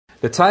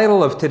The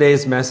title of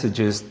today's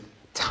message is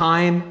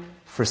Time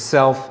for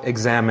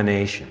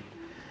Self-Examination.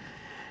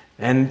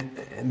 And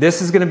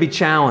this is going to be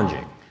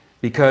challenging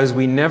because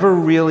we never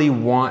really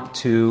want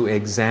to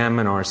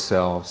examine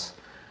ourselves.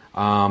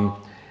 I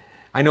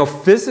know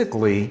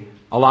physically,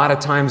 a lot of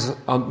times,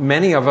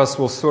 many of us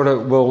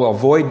will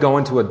avoid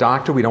going to a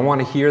doctor. We don't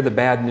want to hear the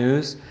bad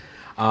news.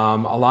 A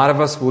lot of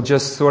us will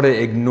just sort of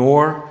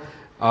ignore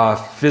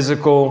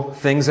physical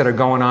things that are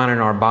going on in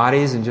our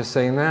bodies and just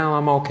say, "No,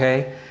 I'm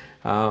okay."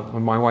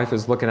 My wife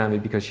is looking at me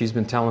because she's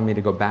been telling me to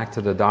go back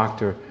to the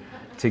doctor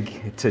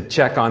to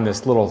check on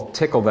this little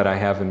tickle that I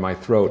have in my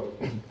throat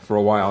for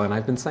a while, and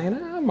I've been saying,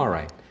 "I'm all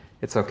right.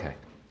 It's okay."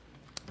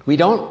 We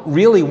don't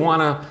really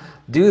want to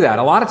do that.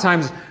 A lot of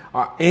times,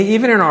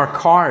 even in our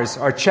cars,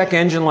 our check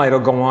engine light will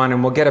go on,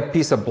 and we'll get a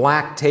piece of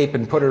black tape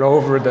and put it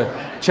over the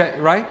check,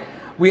 right?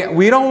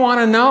 We don't want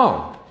to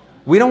know.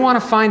 We don't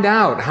want to find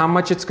out how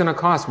much it's going to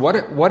cost, what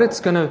it's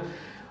going to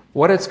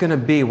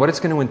be, what it's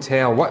going to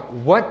entail,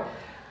 what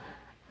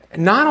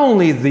not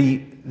only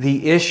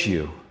the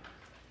issue,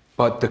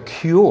 but the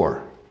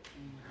cure.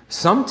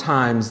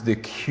 Sometimes the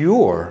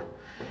cure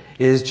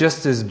is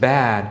just as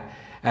bad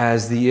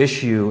as the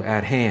issue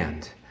at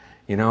hand.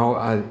 There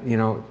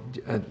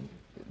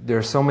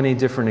are so many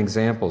different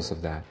examples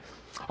of that.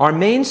 Our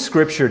main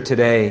scripture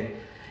today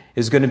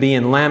is going to be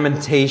in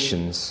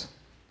Lamentations.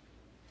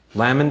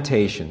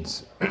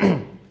 Lamentations,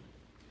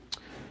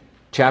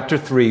 chapter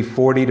 3,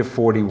 40 to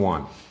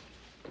 41.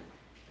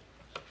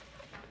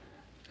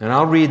 And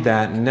I'll read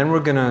that, and then we're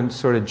going to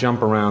sort of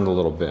jump around a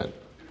little bit.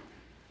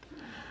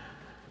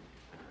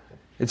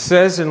 It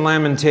says in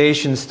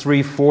Lamentations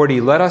 3:40,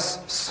 "Let us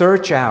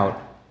search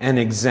out and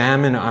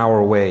examine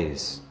our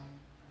ways,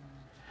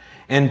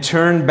 and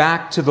turn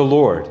back to the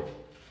Lord.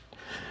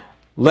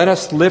 Let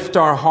us lift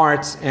our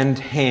hearts and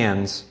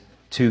hands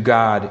to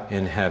God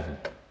in heaven."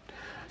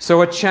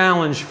 So a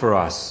challenge for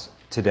us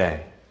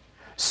today.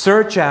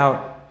 Search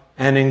out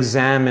and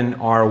examine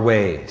our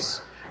ways.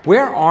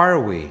 Where are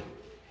we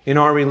in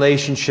our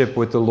relationship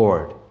with the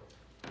Lord?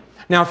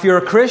 Now, if you're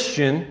a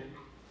Christian,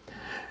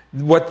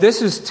 what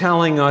this is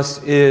telling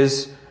us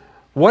is,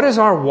 what is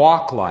our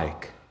walk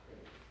like?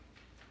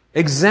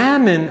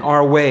 Examine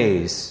our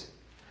ways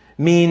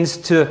means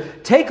to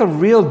take a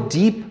real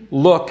deep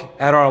look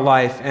at our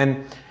life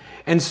and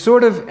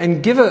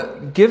give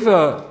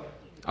a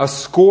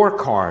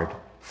scorecard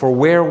for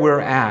where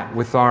we're at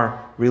with our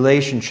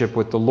relationship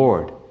with the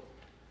Lord.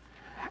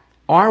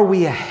 Are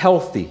we a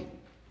healthy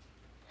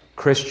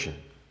Christian?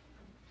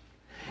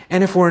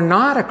 And if we're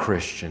not a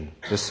Christian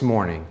this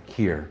morning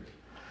here,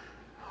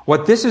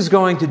 what this is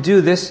going to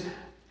do, this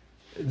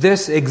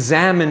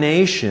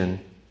examination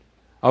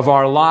of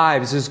our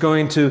lives is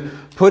going to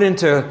put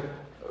into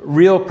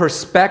real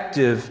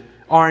perspective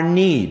our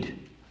need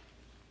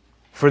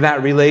for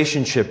that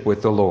relationship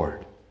with the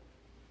Lord.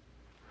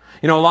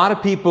 A lot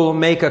of people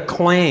make a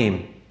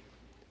claim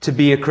to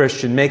be a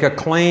Christian, make a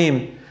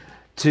claim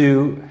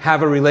to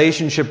have a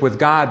relationship with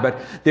God, but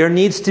there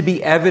needs to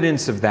be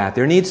evidence of that.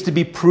 There needs to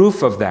be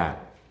proof of that.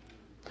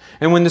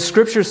 And when the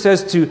Scripture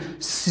says to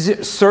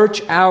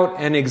search out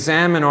and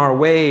examine our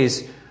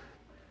ways,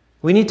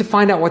 we need to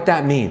find out what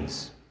that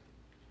means.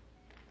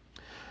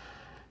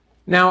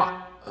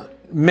 Now,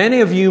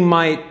 many of you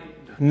might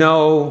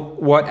know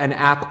what an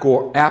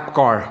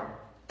APGAR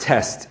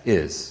test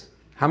is.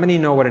 How many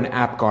know what an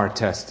APGAR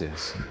test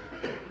is?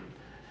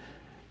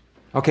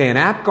 Okay, an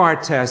APGAR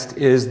test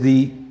is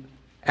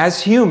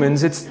as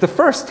humans, it's the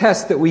first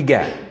test that we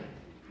get.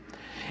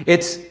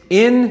 It's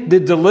in the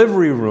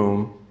delivery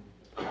room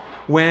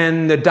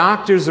when the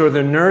doctors or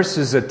the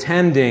nurses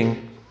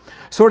attending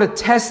sort of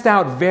test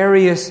out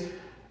various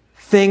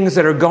things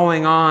that are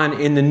going on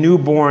in the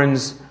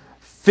newborn's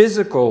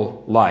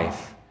physical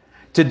life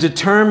to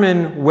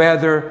determine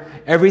whether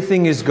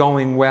everything is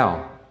going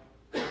well.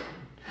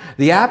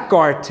 The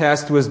APGAR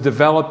test was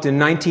developed in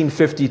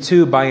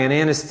 1952 by an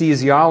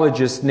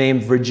anesthesiologist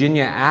named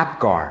Virginia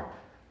APGAR.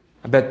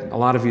 I bet a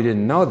lot of you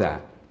didn't know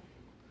that.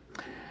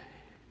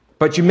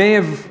 But you may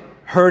have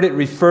heard it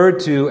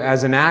referred to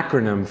as an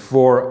acronym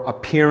for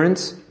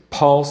appearance,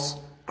 pulse,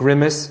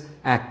 grimace,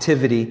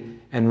 activity,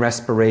 and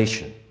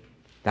respiration.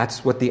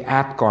 That's what the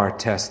APGAR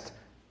test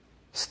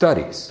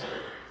studies.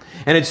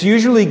 And it's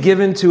usually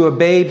given to a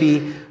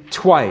baby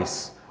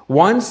twice.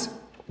 Once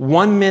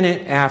 1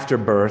 minute after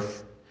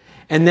birth,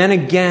 and then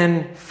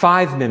again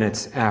 5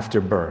 minutes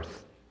after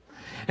birth.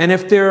 And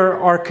if there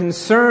are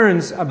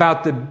concerns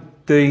about the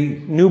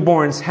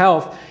newborn's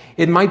health,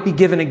 it might be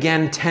given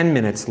again 10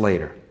 minutes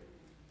later.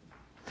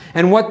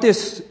 And what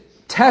this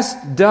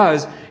test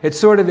does,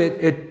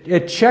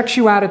 it checks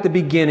you out at the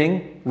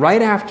beginning,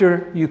 right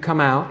after you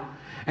come out,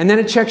 and then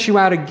it checks you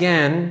out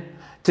again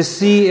to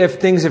see if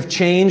things have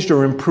changed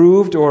or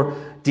improved or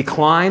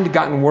declined,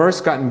 gotten worse,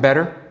 gotten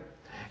better.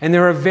 And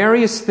there are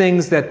various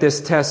things that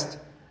this test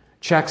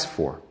checks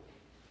for.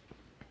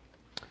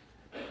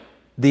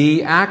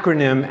 The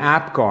acronym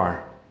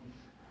APGAR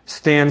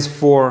stands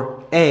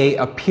for A,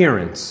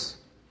 appearance,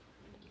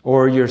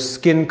 or your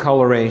skin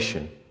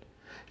coloration.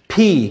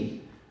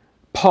 P,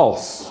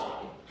 pulse,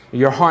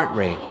 your heart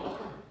rate.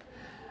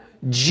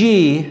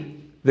 G,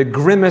 the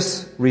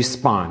grimace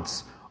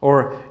response,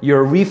 or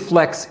your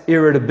reflex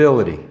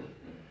irritability.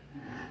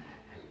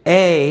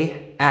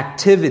 A,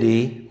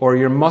 activity, or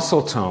your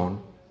muscle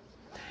tone.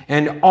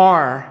 And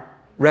R,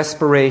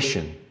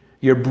 respiration,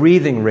 your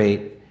breathing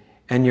rate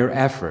and your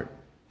effort.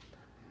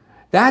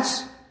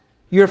 That's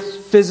your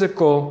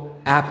physical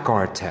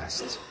APGAR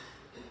test.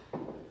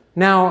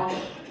 Now,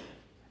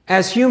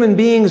 as human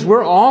beings,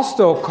 we're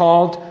also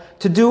called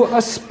to do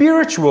a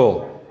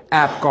spiritual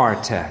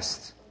APGAR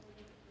test.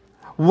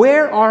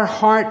 Where our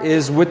heart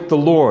is with the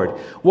Lord.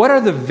 What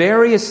are the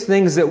various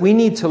things that we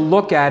need to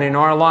look at in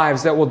our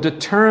lives that will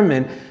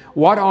determine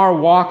what our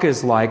walk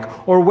is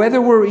like, or whether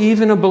we're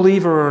even a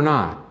believer or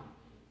not?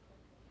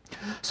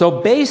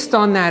 So based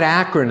on that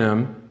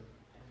acronym,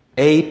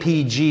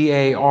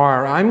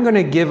 APGAR, I'm going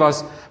to give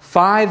us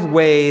 5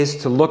 ways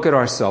to look at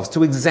ourselves,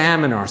 to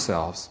examine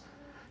ourselves,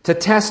 to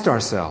test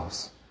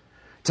ourselves,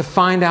 to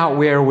find out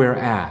where we're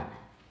at.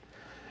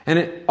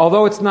 And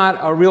although it's not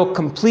a real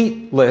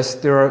complete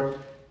list, there are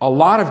a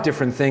lot of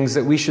different things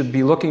that we should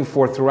be looking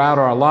for throughout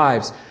our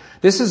lives.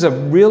 This is a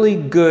really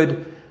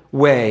good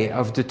way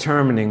of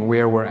determining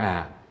where we're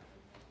at.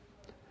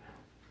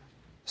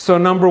 So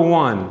number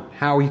 1,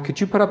 Howie, could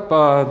you put up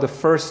the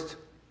first?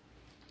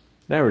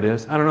 There it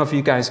is. I don't know if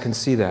you guys can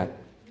see that.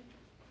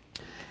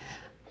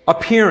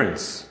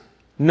 Appearance,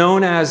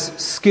 known as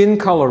skin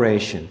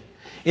coloration.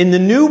 In the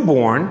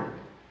newborn,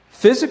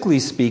 physically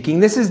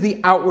speaking, this is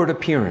the outward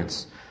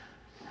appearance.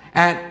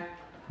 At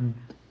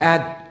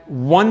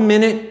 1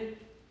 minute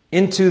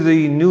into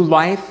the new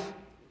life,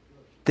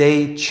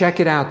 they check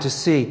it out to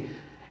see,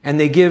 and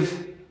they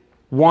give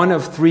one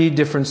of 3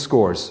 different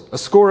scores. A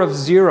score of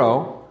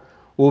 0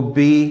 will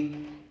be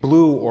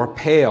blue or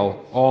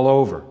pale all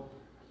over.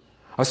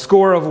 A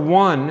score of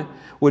 1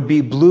 would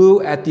be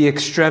blue at the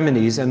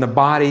extremities and the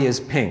body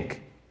is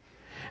pink.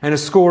 And a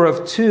score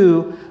of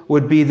 2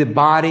 would be the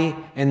body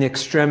and the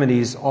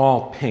extremities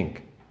all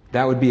pink.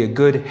 That would be a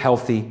good,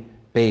 healthy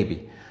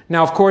baby.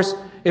 Now, of course,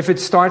 if it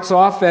starts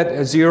off at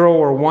a 0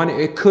 or 1,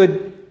 it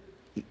could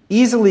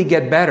easily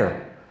get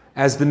better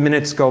as the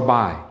minutes go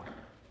by.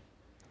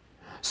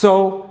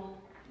 So,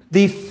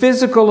 the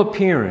physical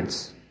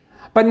appearance.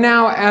 But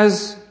now,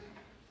 as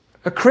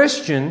a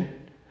Christian,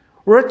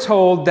 we're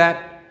told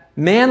that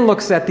man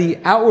looks at the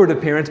outward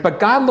appearance, but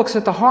God looks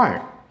at the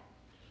heart.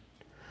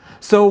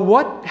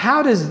 So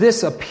how does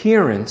this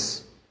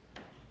appearance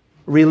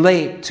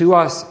relate to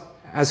us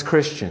as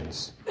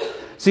Christians?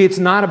 See, it's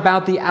not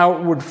about the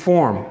outward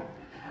form,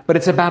 but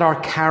it's about our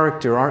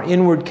character, our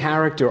inward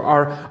character,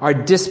 our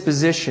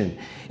disposition.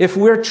 If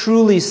we're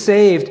truly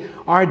saved,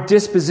 our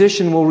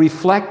disposition will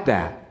reflect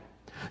that.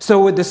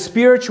 So with the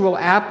spiritual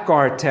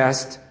APGAR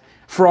test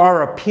for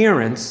our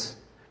appearance,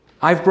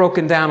 I've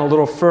broken down a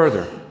little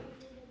further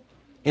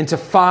into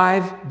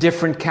 5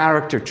 different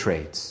character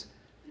traits.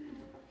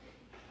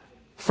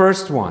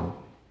 First one,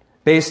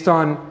 based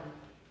on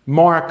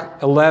Mark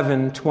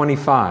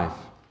 11:25.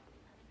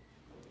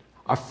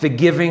 A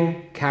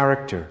forgiving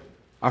character.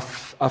 A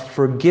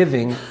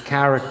forgiving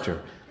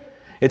character.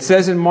 It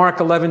says in Mark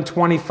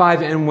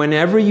 11:25, and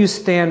whenever you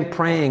stand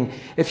praying,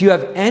 if you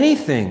have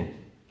anything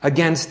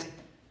against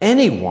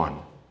anyone,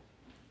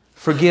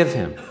 forgive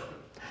him,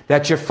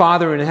 that your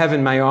Father in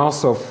heaven may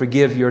also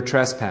forgive your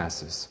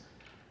trespasses.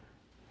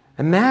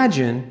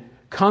 Imagine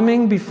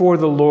coming before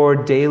the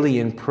Lord daily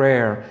in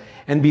prayer,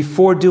 and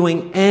before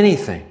doing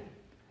anything,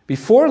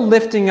 before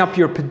lifting up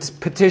your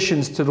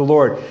petitions to the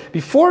Lord,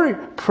 before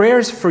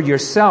prayers for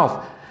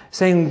yourself,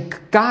 saying,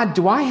 God,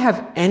 do I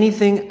have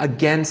anything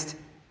against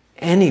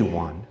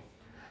anyone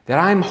that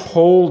I'm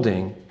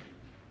holding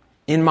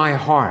in my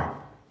heart?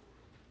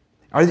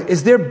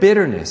 Is there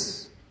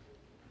bitterness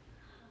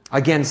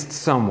against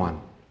someone?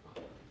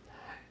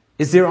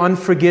 Is there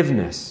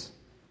unforgiveness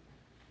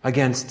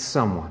against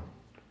someone?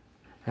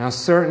 Now,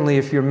 certainly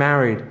if you're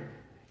married,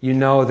 you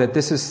know that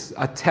this is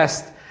a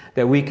test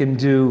that we can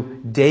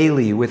do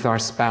daily with our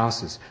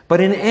spouses.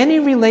 But in any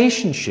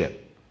relationship,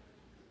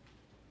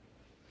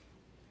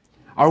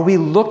 are we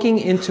looking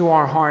into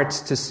our hearts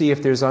to see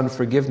if there's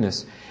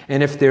unforgiveness?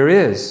 And if there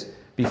is,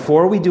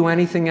 before we do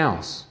anything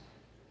else,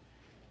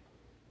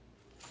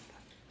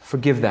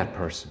 forgive that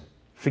person.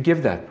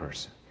 Forgive that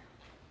person.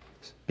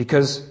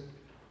 Because,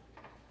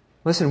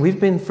 listen, we've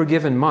been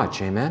forgiven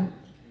much, amen?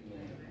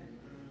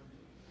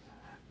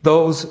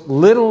 Those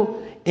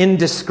little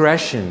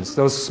indiscretions,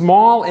 those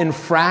small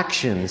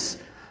infractions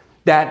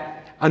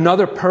that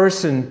another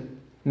person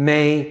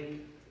may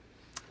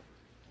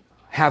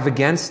have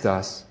against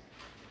us,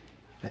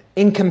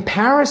 in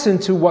comparison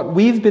to what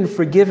we've been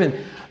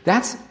forgiven,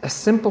 that's a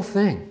simple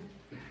thing.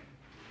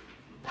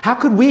 How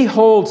could we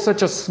hold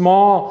such a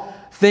small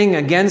thing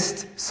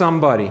against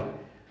somebody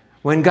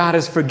when God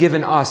has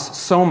forgiven us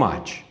so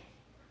much?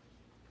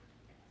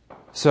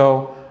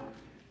 So,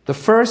 the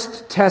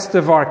first test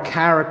of our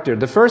character,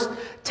 the first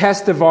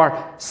test of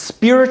our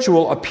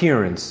spiritual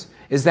appearance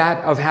is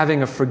that of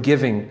having a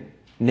forgiving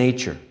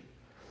nature.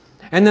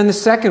 And then the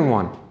second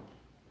one,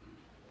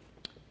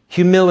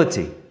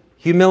 Humility.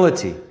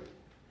 Humility.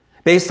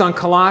 Based on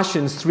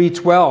Colossians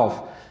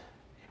 3:12,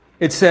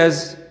 it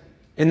says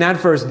in that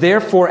verse,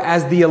 therefore,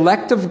 as the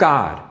elect of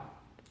God,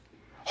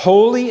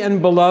 holy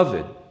and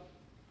beloved,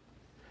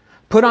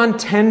 put on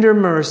tender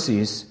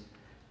mercies,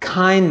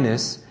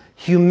 kindness,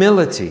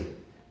 humility,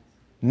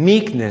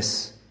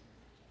 meekness,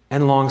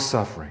 and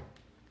long-suffering.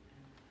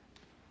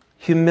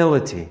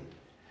 Humility.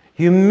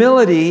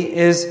 Humility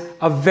is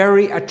a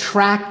very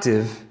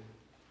attractive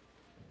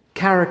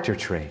character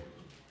trait.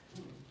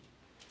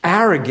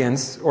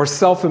 Arrogance or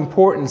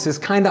self-importance is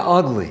kind of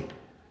ugly.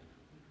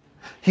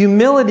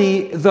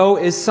 Humility, though,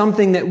 is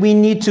something that we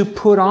need to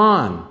put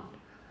on,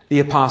 the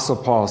Apostle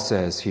Paul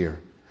says here.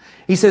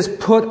 He says,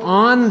 put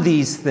on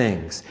these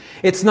things.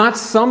 It's not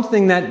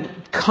something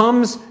that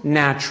comes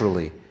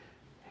naturally.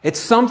 It's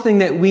something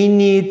that we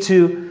need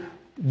to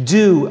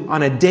do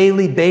on a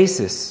daily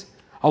basis,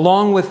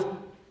 along with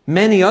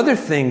many other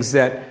things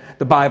that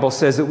the Bible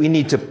says that we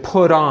need to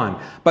put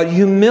on. But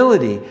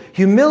humility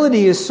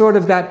is sort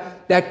of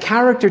that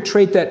character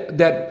trait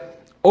that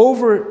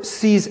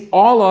oversees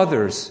all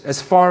others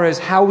as far as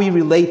how we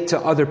relate to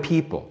other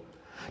people.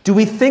 Do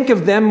we think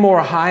of them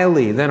more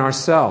highly than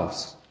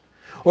ourselves?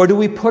 Or do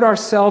we put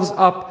ourselves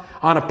up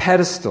on a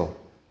pedestal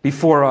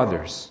before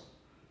others?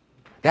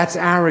 That's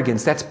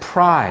arrogance. That's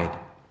pride.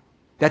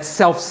 That's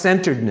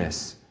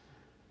self-centeredness.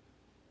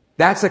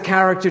 That's a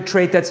character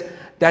trait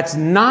that's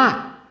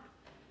not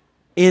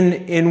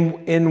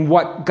in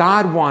what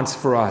God wants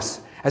for us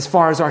as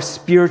far as our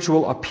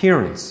spiritual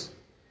appearance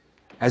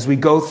as we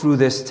go through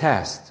this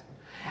test,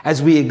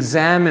 as we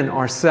examine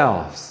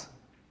ourselves.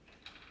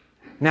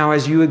 Now,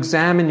 as you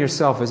examine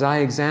yourself, as I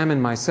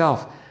examine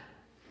myself,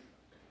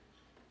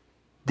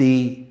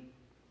 the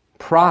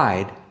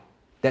pride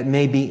that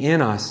may be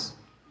in us,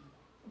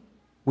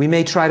 we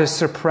may try to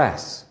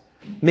suppress.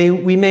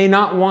 We may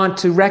not want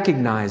to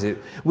recognize it.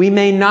 We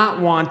may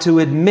not want to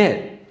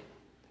admit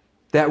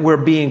that we're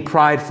being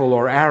prideful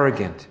or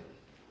arrogant.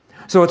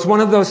 So it's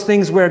one of those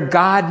things where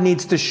God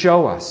needs to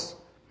show us.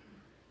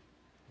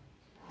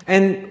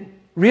 And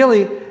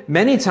really,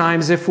 many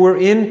times, if we're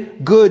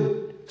in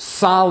good,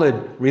 solid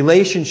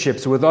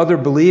relationships with other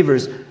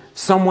believers,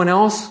 someone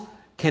else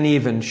can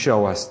even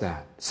show us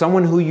that.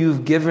 Someone who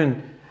you've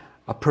given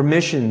a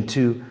permission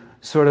to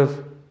sort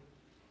of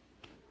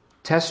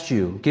test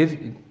you,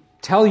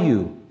 tell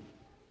you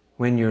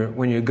when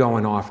you're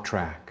going off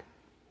track.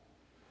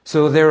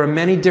 So there are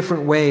many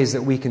different ways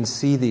that we can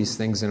see these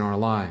things in our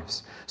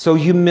lives. So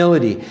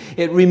humility,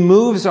 it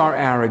removes our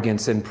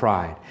arrogance and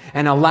pride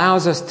and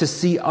allows us to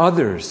see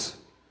others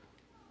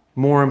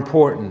more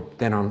important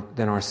than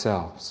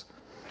ourselves.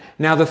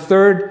 Now, the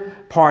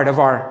third part of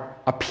our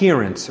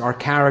appearance, our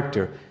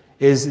character,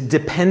 is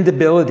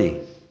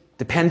dependability.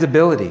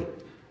 Dependability.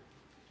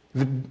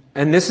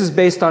 And this is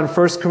based on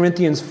 1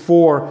 Corinthians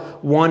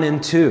 4:1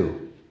 and 2.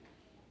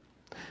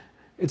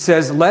 It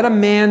says, let a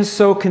man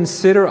so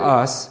consider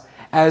us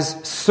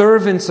as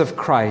servants of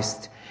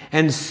Christ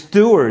and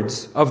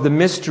stewards of the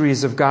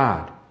mysteries of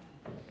God.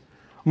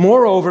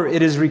 Moreover,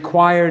 it is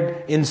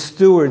required in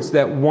stewards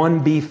that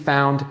one be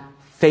found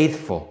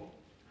faithful.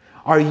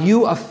 Are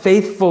you a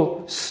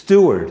faithful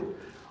steward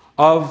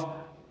of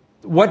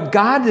what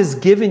God has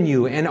given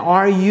you, and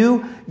are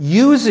you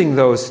using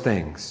those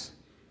things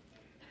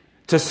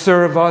to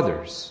serve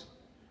others?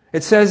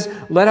 It says,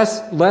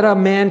 let a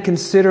man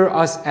consider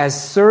us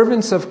as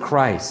servants of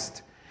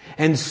Christ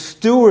and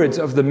stewards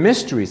of the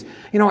mysteries.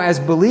 You know, as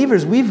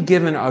believers, we've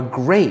given a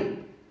great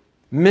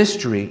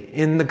mystery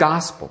in the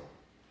gospel.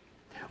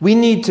 We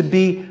need to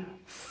be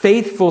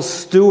faithful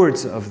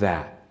stewards of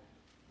that.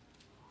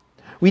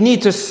 We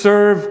need to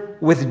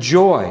serve with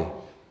joy.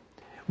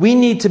 We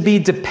need to be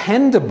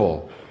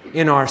dependable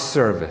in our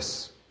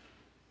service,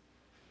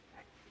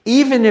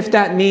 even if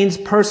that means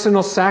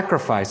personal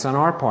sacrifice on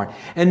our part.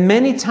 And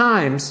many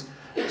times,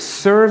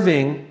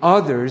 serving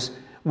others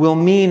will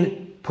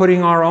mean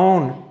putting our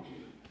own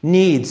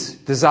needs,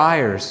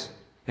 desires,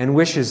 and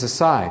wishes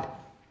aside,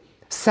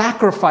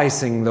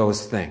 sacrificing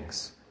those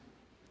things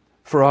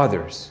for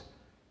others,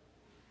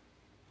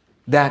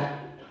 that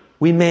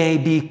we may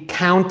be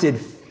counted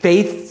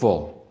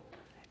faithful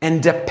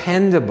and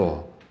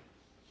dependable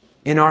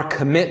in our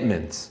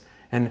commitments.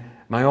 And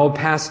my old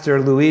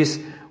pastor, Luis,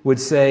 would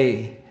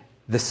say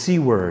the C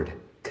word,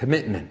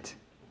 commitment.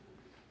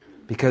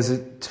 Because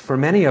for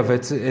many of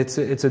it, it's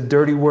a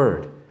dirty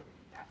word.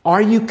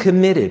 Are you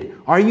committed?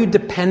 Are you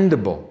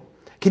dependable?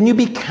 Can you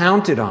be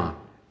counted on?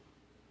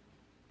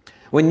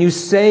 When you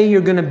say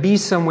you're going to be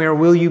somewhere,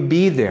 will you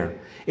be there?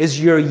 Is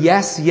your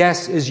yes,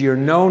 yes? Is your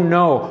no,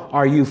 no?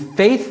 Are you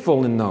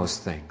faithful in those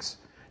things?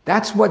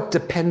 That's what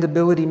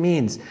dependability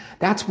means.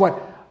 That's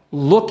what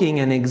looking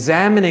and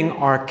examining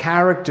our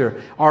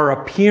character, our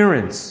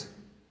appearance,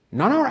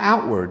 not our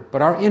outward,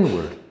 but our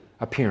inward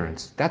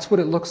appearance. That's what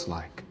it looks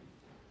like.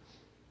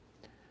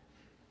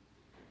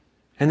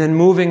 And then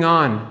moving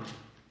on,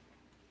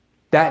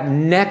 that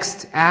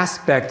next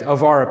aspect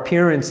of our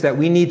appearance that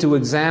we need to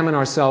examine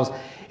ourselves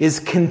is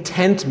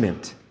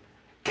contentment.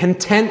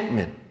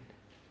 Contentment.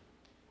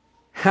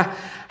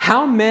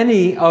 How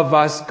many of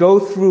us go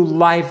through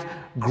life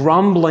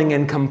grumbling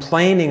and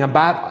complaining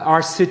about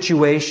our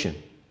situation?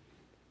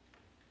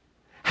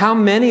 How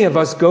many of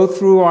us go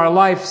through our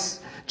lives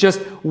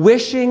just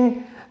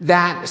wishing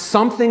that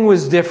something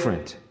was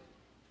different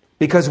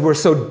because we're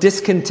so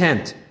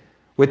discontent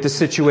with the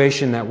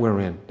situation that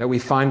we're in, that we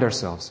find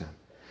ourselves in?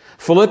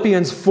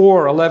 Philippians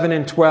 4:11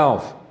 and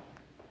 12.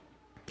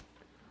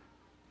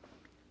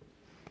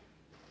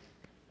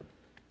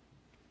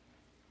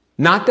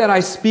 Not that I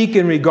speak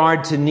in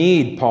regard to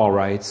need, Paul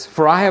writes,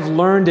 for I have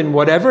learned in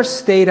whatever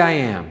state I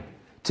am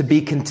to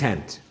be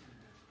content.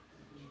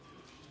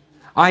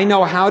 I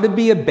know how to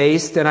be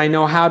abased and I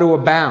know how to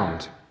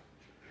abound.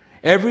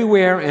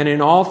 Everywhere and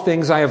in all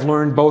things I have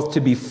learned both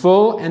to be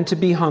full and to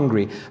be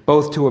hungry,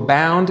 both to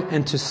abound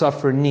and to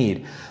suffer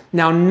need.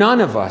 Now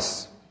none of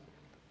us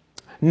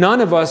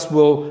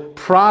will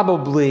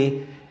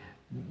probably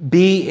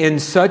be in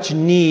such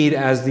need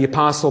as the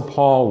Apostle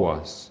Paul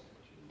was.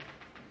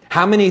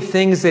 How many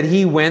things that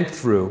he went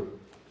through,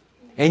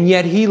 and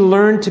yet he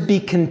learned to be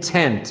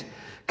content.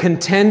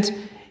 Content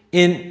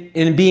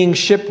in being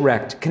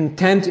shipwrecked,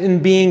 content in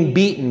being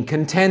beaten,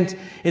 content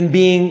in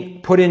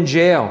being put in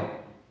jail,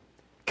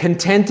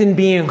 content in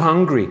being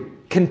hungry,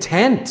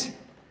 content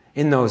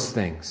in those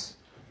things.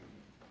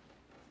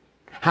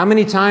 How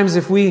many times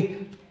if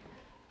we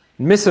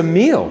miss a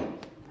meal,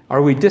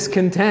 are we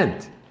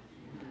discontent?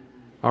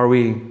 Are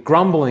we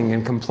grumbling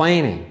and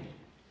complaining?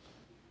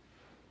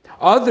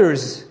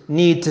 Others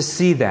need to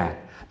see that.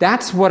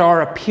 That's what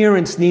our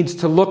appearance needs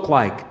to look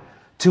like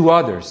to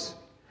others.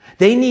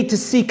 They need to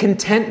see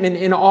contentment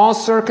in all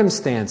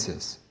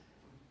circumstances.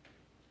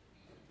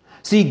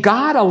 See,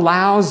 God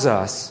allows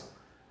us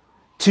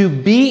to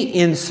be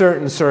in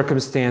certain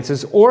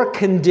circumstances or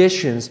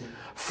conditions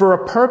for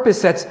a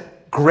purpose that's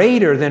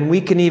greater than we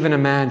can even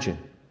imagine.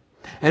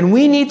 And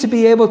we need to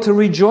be able to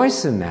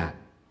rejoice in that.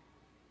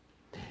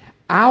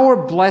 Our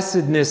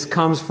blessedness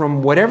comes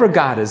from whatever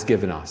God has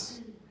given us.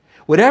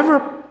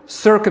 Whatever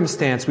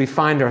circumstance we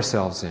find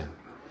ourselves in.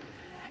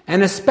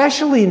 And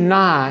especially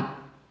not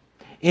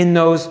in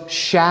those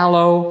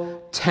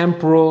shallow,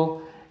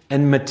 temporal,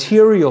 and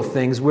material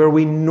things where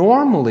we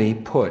normally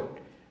put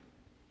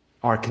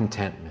our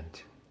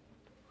contentment.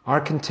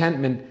 Our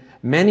contentment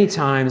many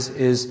times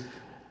is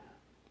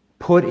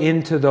put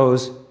into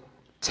those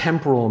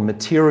temporal,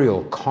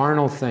 material,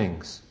 carnal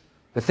things.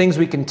 The things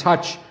we can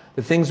touch,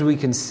 the things we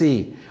can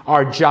see,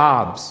 our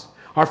jobs,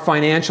 our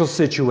financial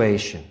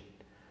situation.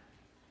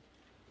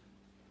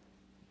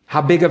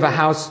 How big of a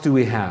house do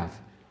we have?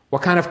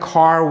 What kind of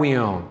car we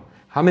own?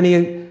 How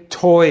many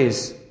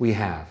toys we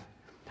have?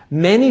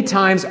 Many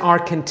times our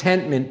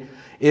contentment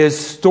is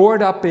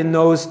stored up in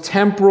those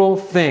temporal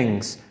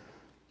things.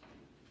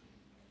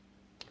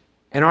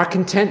 And our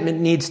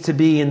contentment needs to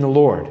be in the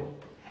Lord.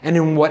 And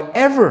in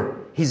whatever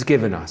He's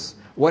given us,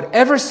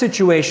 whatever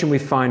situation we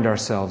find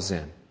ourselves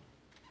in.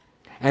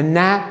 And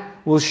that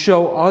will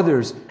show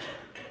others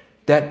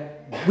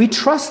that we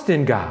trust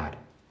in God.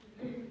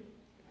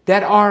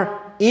 That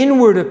our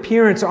inward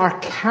appearance, our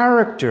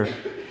character,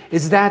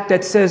 is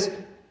that says,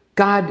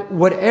 God,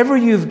 whatever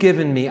you've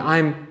given me,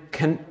 I'm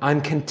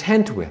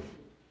content with.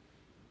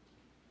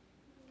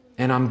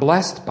 And I'm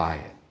blessed by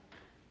it.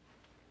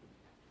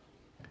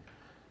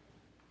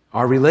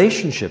 Our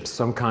relationships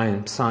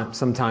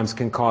sometimes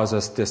can cause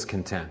us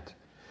discontent.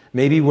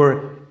 Maybe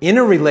we're in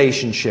a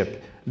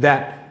relationship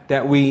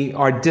that we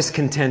are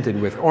discontented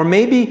with. Or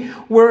maybe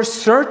we're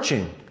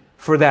searching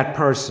for that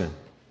person.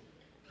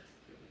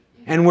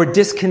 And we're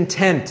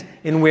discontent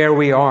in where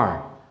we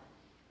are.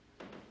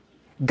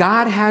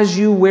 God has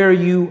you where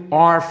you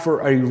are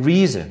for a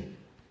reason.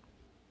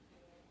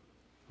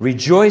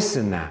 Rejoice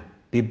in that.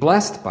 Be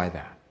blessed by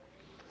that.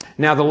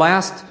 Now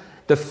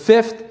the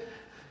fifth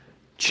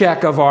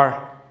check of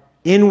our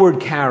inward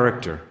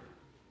character,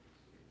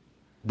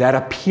 that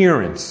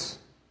appearance,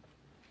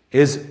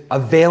 is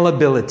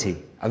availability.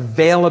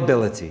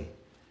 Availability.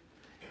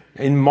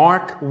 In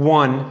Mark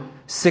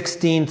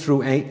 1:16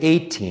 through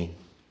 18.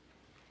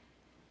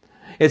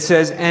 It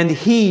says, and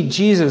he,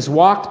 Jesus,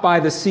 walked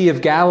by the Sea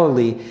of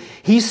Galilee.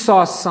 He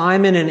saw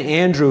Simon and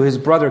Andrew, his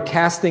brother,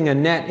 casting a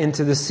net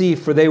into the sea,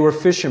 for they were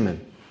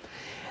fishermen.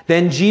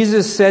 Then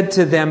Jesus said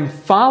to them,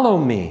 follow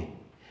me,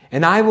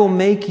 and I will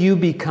make you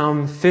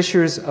become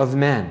fishers of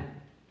men.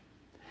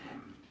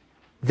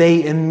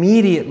 They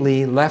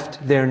immediately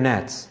left their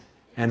nets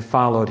and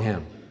followed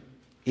him.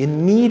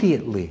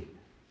 Immediately.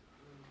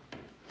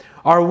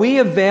 Are we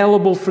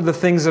available for the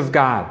things of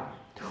God?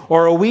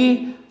 Or are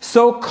we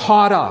so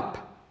caught up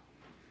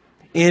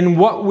in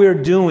what we're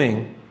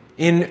doing,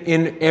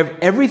 in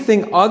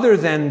everything other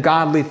than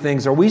godly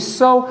things?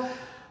 Is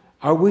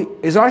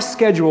our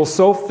schedule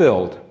so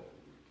filled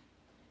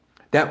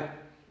that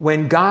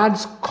when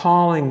God's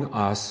calling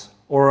us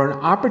or an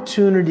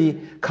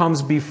opportunity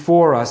comes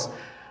before us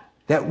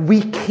that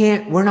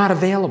we're not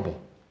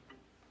available?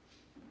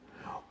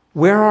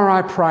 Where are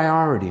our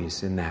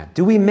priorities in that?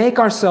 Do we make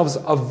ourselves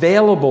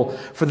available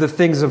for the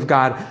things of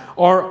God?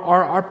 Or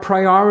are our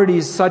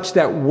priorities such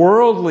that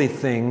worldly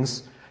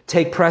things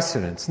take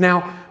precedence.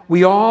 Now,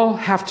 we all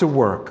have to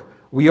work.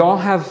 We all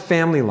have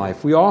family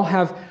life.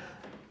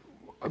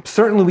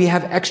 Certainly we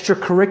have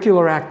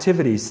extracurricular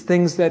activities,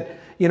 things that,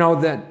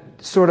 that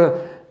sort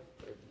of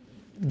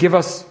give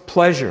us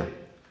pleasure,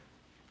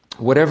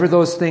 whatever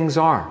those things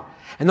are.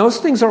 And those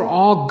things are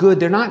all good.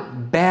 They're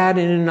not bad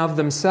in and of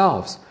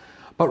themselves.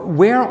 But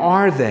where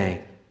are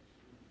they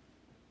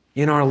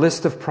in our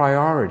list of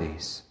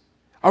priorities?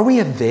 Are we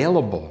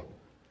available?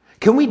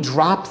 Can we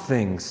drop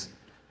things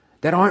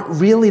that aren't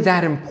really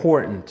that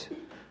important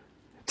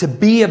to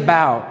be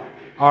about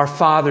our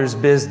Father's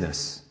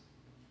business,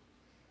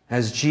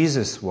 as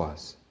Jesus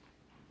was?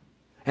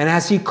 And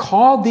as He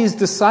called these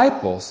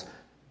disciples,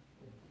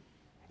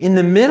 in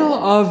the middle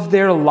of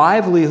their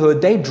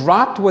livelihood, they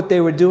dropped what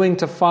they were doing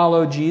to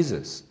follow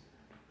Jesus.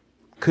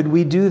 Could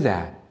we do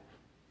that?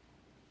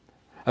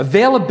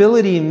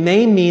 Availability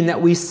may mean that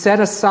we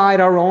set aside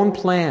our own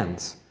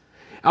plans,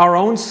 our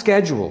own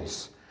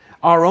schedules,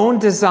 our own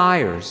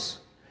desires,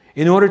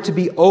 in order to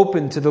be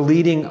open to the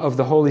leading of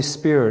the Holy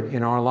Spirit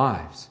in our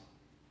lives.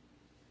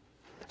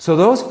 So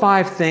those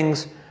 5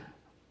 things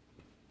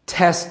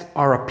test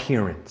our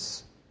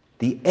appearance.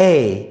 The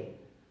A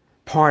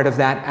part of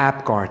that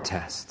APGAR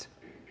test.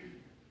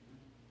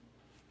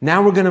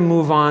 Now we're going to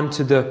move on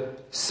to the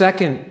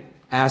second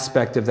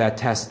aspect of that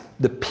test,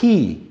 the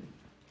P,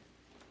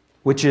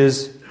 which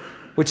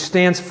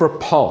stands for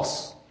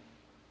pulse.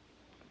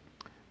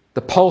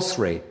 The pulse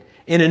rate.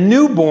 In a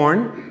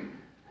newborn,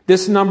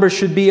 this number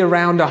should be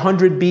around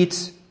 100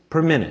 beats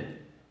per minute.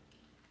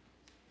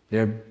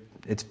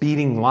 It's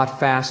beating a lot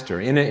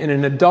faster. In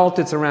an adult,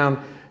 it's around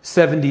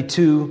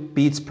 72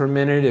 beats per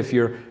minute. If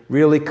you're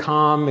really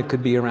calm, it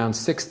could be around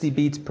 60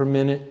 beats per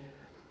minute.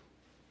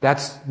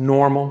 That's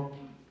normal.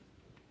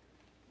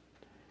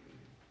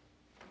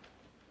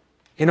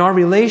 In our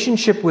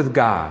relationship with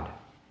God,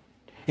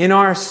 in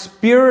our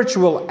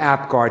spiritual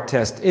APGAR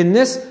test, in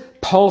this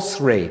pulse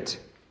rate,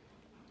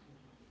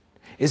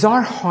 is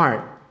our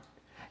heart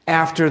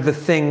after the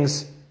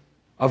things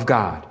of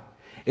God?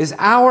 Is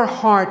our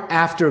heart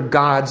after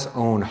God's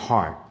own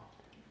heart?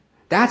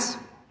 That's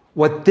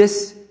what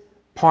this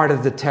part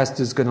of the test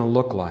is going to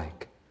look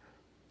like.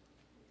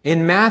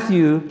 In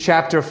Matthew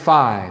chapter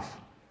 5,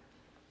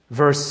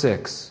 verse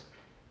 6,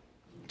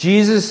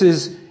 Jesus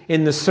is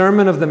in the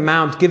Sermon of the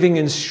Mount giving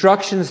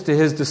instructions to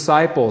His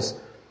disciples.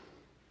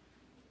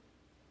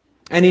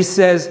 And He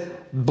says,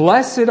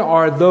 "Blessed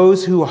are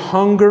those who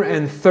hunger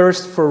and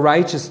thirst for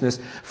righteousness,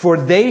 for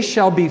they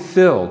shall be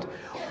filled."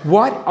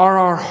 What are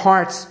our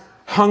hearts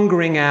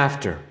hungering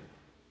after?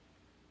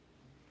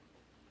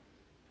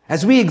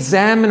 As we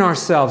examine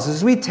ourselves,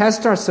 as we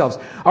test ourselves,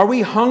 are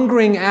we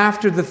hungering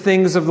after the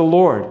things of the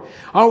Lord?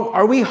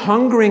 Are we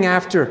hungering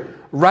after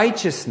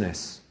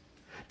righteousness?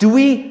 Do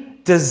we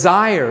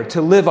desire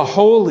to live a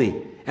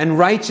holy and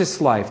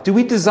righteous life? Do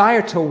we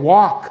desire to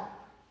walk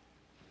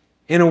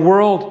in a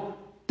world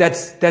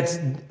that's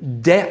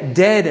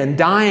dead and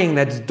dying,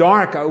 that's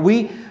dark?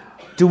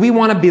 Do we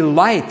want to be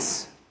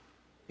lights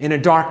in a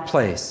dark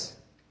place?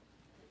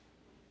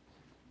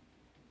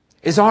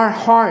 Is our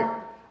heart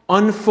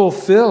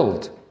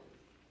unfulfilled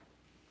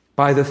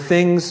by the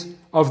things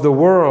of the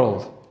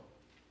world?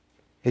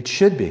 It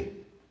should be,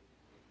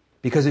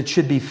 because it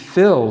should be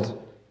filled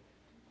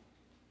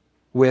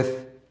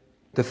with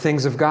the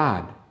things of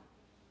God.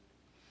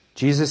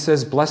 Jesus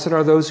says, "Blessed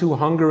are those who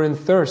hunger and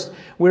thirst."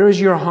 Where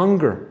is your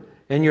hunger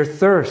and your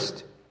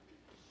thirst?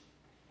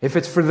 If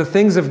it's for the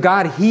things of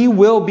God, He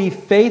will be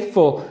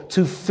faithful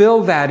to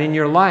fill that in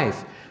your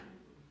life.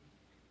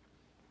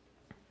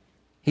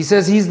 He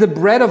says He's the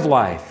bread of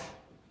life.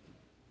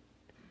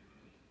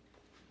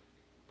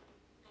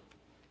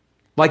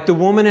 Like the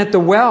woman at the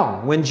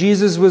well, when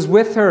Jesus was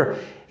with her,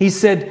 He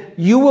said,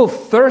 "You will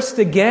thirst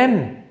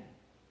again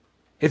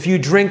if you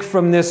drink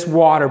from this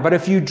water. But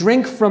if you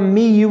drink from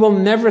me, you will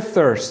never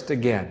thirst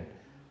again."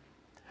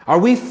 Are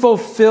we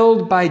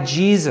fulfilled by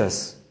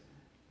Jesus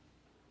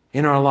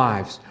in our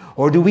lives?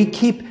 Or do we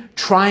keep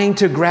trying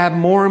to grab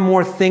more and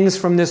more things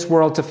from this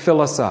world to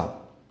fill us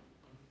up?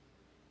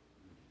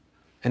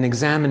 An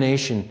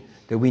examination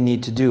that we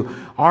need to do.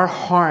 Our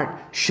heart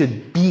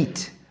should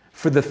beat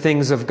for the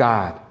things of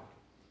God.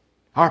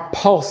 Our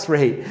pulse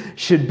rate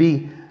should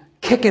be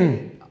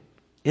kicking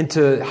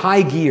into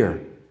high gear,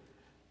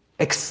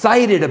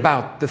 excited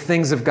about the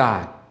things of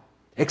God,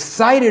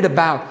 excited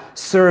about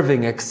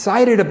serving,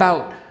 excited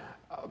about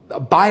a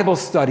Bible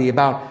study,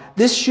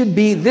 this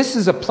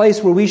is a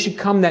place where we should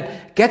come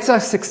that gets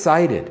us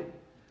excited.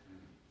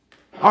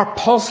 Our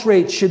pulse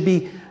rate should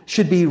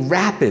be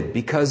rapid,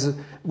 because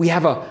we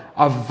have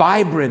a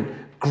vibrant,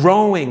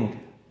 growing,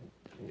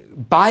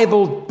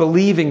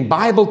 Bible-believing,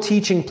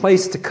 Bible-teaching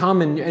place to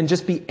come and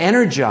just be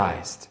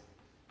energized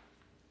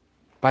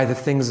by the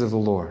things of the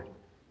Lord.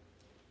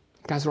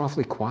 You guys are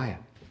awfully quiet.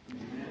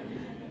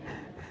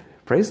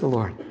 Praise the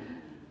Lord.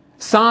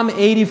 Psalm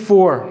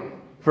 84,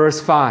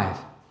 verse 5.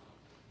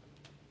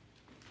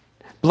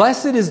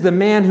 "Blessed is the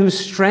man whose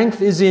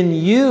strength is in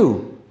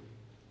you,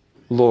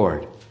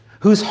 Lord,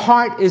 whose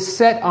heart is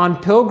set on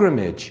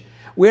pilgrimage."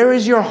 Where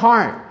is your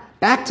heart?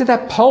 Back to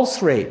that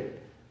pulse rate.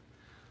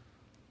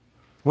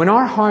 When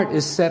our heart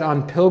is set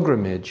on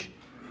pilgrimage,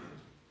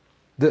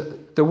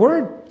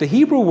 the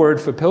Hebrew word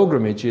for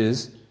pilgrimage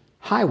is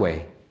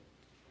highway.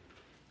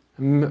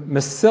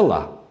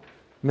 Mesilah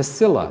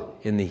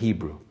in the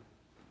Hebrew.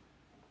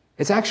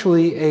 It's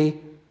actually a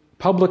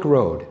public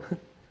road.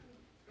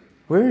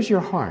 Where is your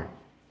heart?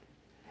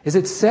 Is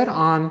it set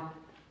on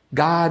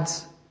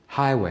God's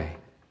highway?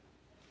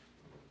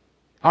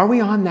 Are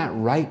we on that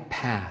right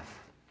path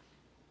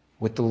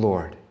with the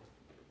Lord?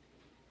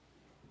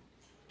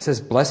 It says,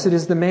 blessed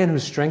is the man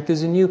whose strength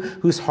is in you,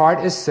 whose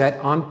heart is set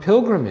on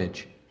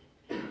pilgrimage.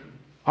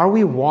 Are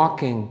we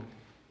walking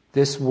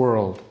this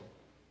world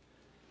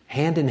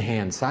hand in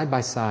hand, side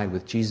by side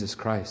with Jesus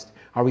Christ?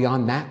 Are we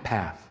on that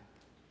path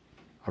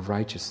of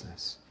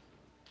righteousness?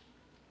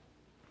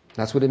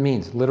 That's what it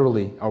means.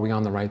 Literally, are we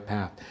on the right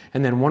path?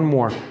 And then one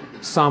more.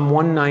 Psalm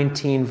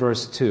 119,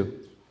 verse 2.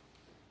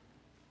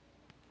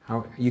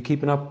 Are you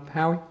keeping up,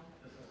 Howie?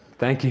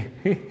 Thank you.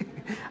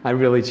 I'm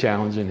really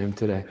challenging him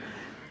today.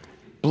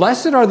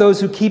 Blessed are those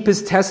who keep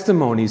his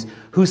testimonies,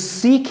 who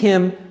seek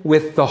him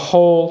with the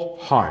whole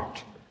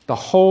heart. The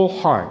whole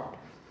heart.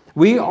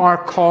 We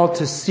are called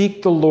to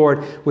seek the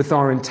Lord with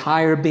our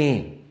entire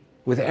being,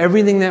 with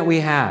everything that we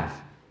have.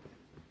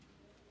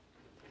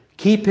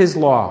 Keep his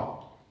law.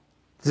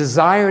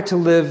 Desire to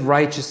live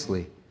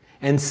righteously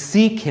and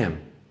seek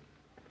him.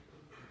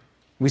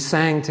 We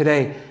sang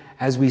today,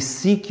 as we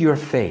seek your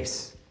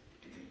face.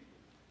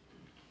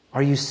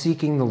 Are you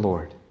seeking the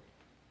Lord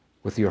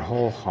with your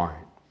whole heart?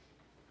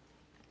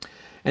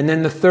 And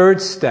then the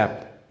third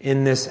step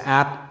in this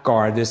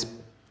APGAR, this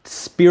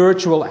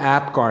spiritual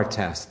APGAR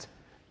test,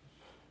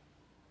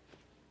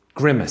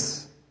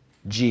 grimace.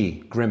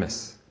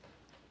 Grimace.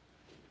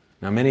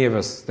 Now many of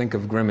us think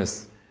of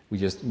grimace,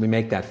 we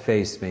make that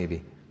face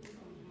maybe.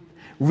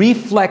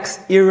 Reflex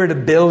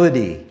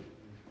irritability.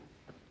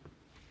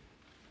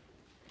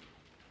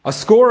 A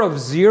score of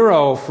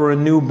 0 for a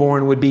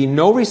newborn would be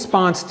no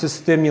response to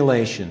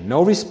stimulation.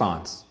 No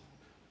response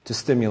to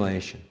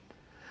stimulation.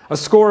 A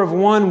score of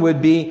 1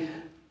 would be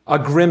a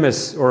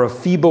grimace or a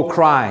feeble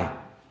cry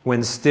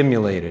when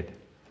stimulated.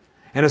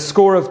 And a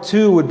score of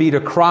 2 would be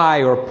to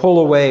cry or pull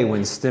away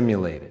when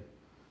stimulated.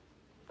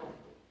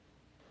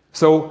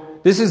 So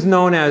this is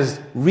known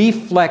as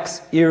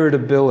reflex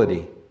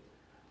irritability.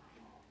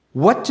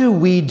 What do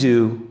we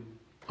do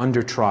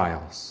under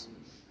trials?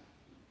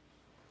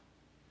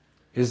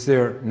 Is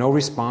there no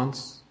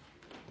response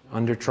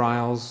under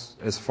trials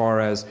as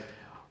far as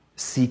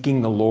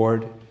seeking the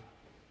Lord?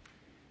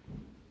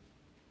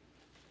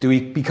 Do we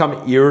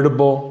become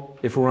irritable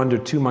if we're under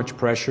too much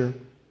pressure?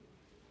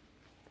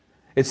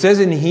 It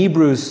says in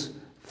Hebrews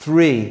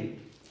 3,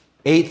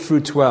 8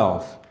 through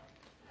 12,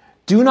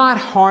 do not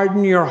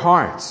harden your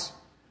hearts,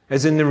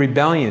 as in the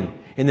rebellion,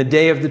 in the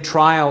day of the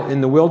trial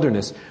in the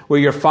wilderness, where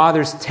your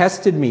fathers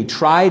tested me,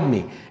 tried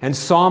me, and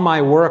saw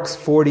my works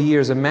 40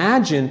 years.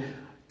 Imagine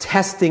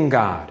testing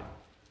God.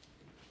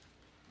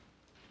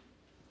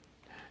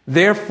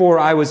 Therefore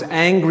I was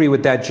angry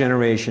with that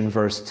generation,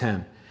 verse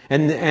 10,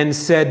 and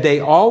said,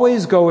 they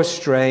always go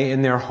astray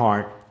in their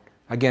heart.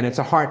 Again, it's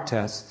a heart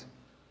test.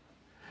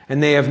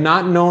 And they have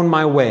not known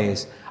my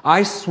ways.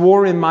 I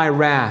swore in my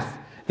wrath,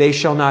 they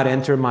shall not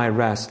enter my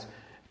rest.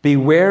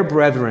 Beware,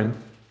 brethren,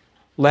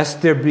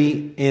 lest there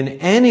be in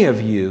any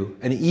of you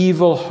an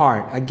evil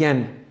heart.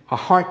 Again, a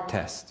heart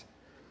test.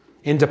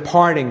 In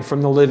departing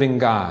from the living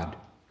God.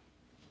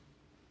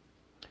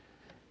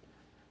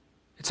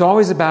 It's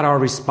always about our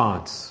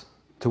response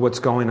to what's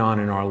going on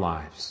in our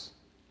lives.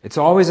 It's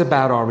always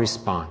about our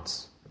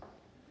response.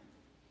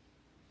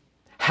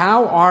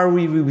 How are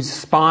we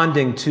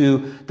responding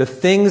to the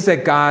things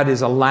that God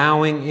is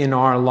allowing in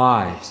our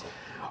lives?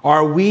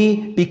 Are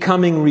we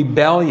becoming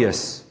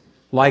rebellious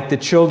like the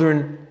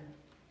children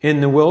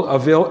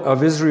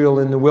of Israel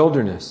in the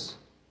wilderness?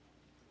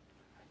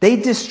 They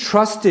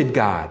distrusted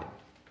God.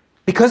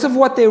 Because of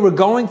what they were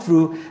going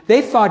through,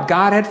 they thought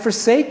God had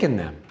forsaken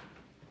them.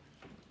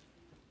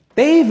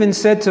 They even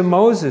said to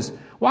Moses,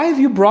 why have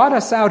you brought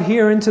us out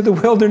here into the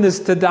wilderness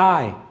to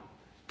die?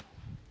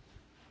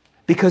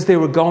 Because they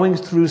were going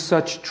through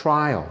such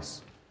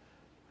trials.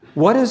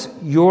 What is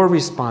your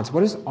response?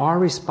 What is our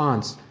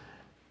response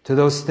to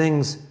those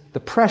things, the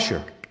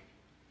pressure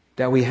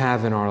that we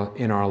have in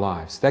our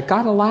lives, that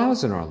God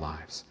allows in our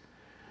lives?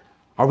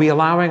 Are we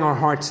allowing our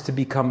hearts to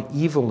become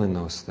evil in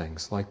those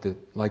things, like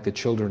the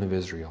children of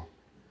Israel,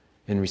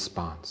 in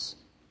response?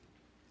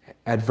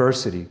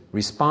 Adversity,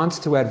 response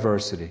to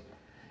adversity,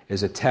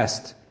 is a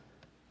test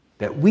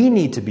that we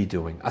need to be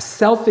doing, a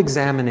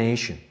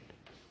self-examination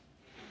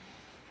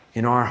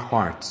in our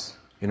hearts,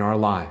 in our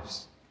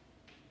lives.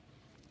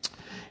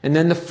 And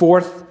then the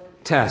fourth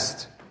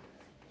test,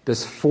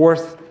 this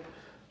fourth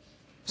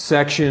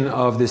section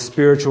of the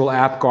spiritual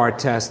APGAR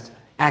test,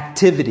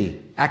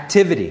 activity.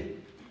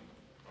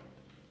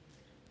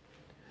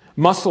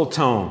 Muscle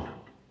tone.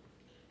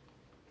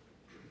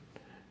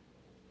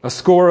 A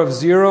score of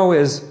 0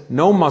 is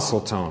no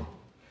muscle tone.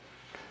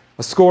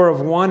 A score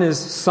of 1 is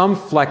some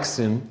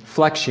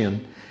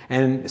flexion,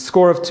 and a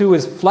score of 2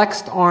 is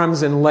flexed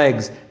arms and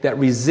legs that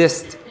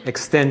resist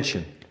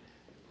extension.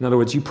 In other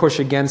words, you push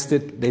against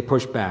it, they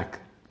push back.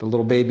 The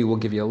little baby will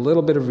give you a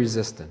little bit of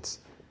resistance.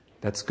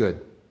 That's good.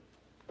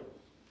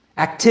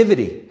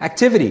 Activity.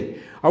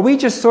 Are we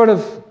just sort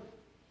of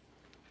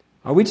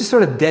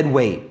dead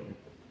weight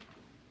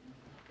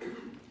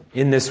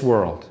in this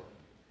world?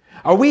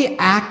 Are we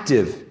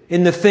active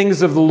in the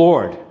things of the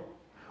Lord?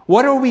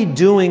 What are we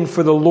doing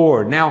for the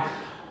Lord? Now,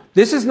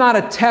 this is not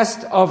a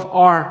test of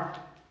our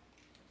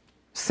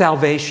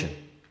salvation,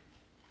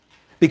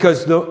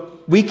 because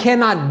we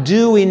cannot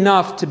do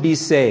enough to be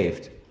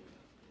saved.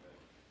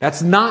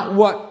 That's not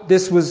what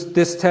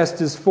this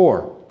test is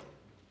for.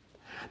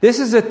 This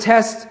is a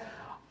test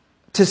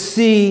to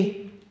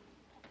see,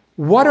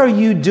 what are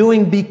you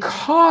doing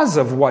because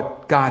of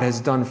what God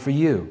has done for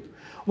you?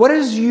 What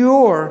is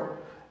your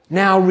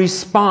now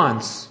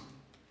response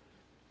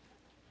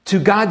to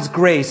God's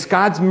grace,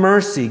 God's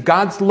mercy,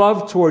 God's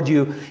love toward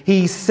you?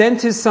 He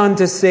sent His Son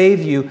to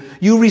save you.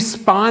 You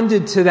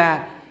responded to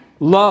that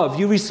love.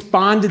 You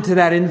responded to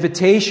that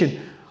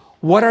invitation.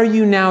 What are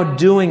you now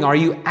doing? Are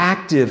you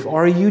active?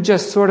 Or are you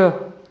just sort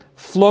of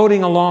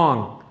floating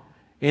along?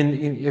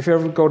 If you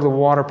ever go to the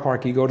water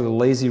park, you go to the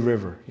lazy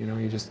river.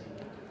 You just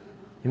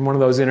in one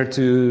of those inner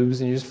tubes,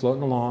 and you're just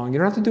floating along. You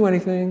don't have to do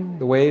anything.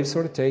 The waves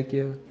sort of takes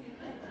you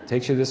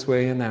this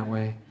way and that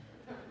way.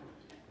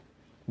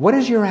 What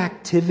is your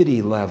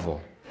activity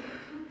level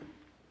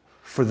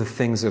for the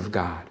things of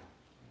God?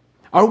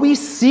 Are we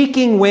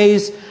seeking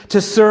ways to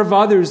serve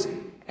others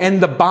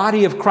and the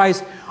body of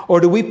Christ,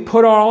 or do we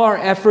put all our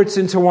efforts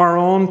into our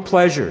own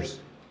pleasures,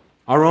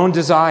 our own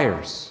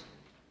desires?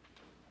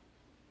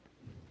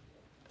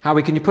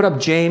 Howie, can you put up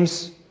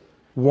James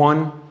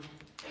 1?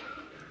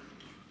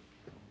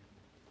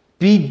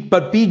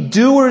 But be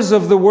doers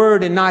of the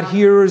word and not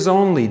hearers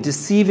only,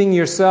 deceiving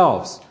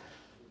yourselves.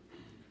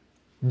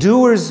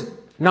 Doers,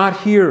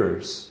 not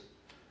hearers.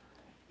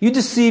 You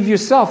deceive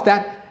yourself.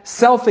 That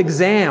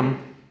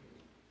self-exam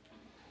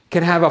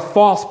can have a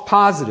false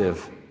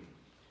positive,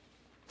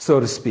 so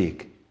to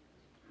speak.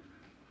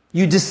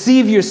 You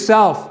deceive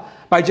yourself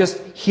by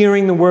just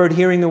hearing the word,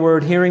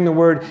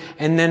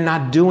 and then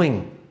not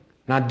doing.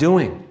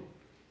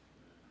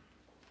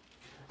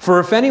 For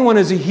if anyone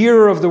is a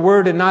hearer of the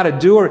word and not a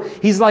doer,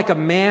 he's like a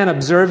man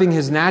observing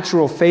his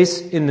natural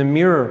face in the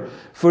mirror.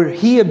 For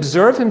he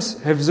observes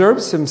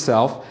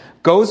himself,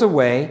 goes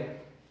away,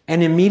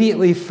 and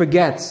immediately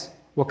forgets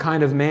what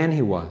kind of man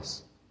he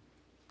was.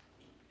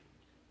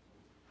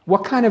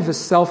 What kind of a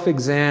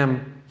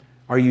self-exam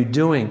are you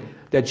doing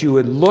that you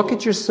would look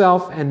at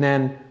yourself and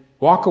then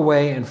walk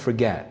away and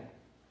forget?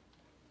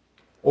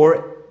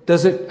 Or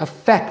does it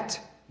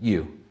affect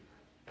you?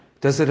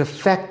 Does it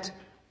affect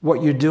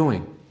what you're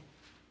doing?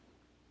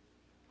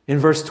 In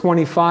verse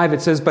 25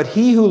 it says, "But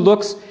he who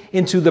looks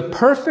into the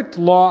perfect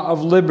law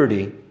of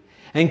liberty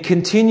and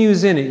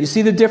continues in it." You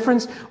see the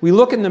difference? We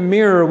look in the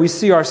mirror, we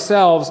see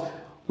ourselves,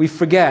 we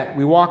forget,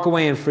 we walk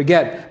away and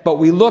forget. But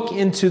we look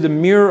into the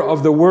mirror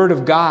of the Word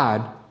of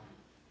God,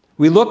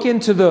 we look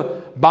into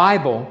the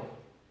Bible,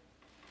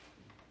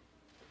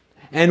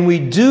 and we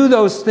do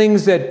those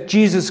things that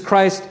Jesus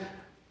Christ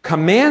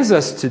commands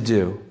us to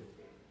do.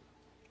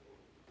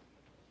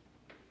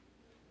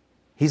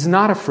 He's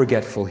not a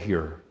forgetful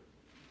hearer,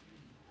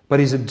 but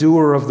he's a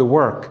doer of the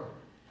work.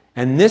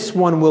 And this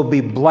one will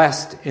be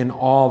blessed in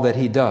all that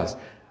he does.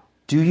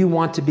 Do you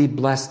want to be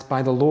blessed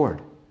by the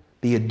Lord?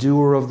 Be a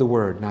doer of the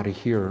word, not a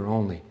hearer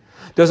only.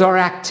 Does our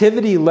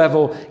activity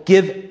level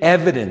give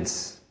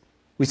evidence?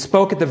 We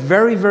spoke at the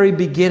very, very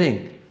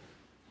beginning.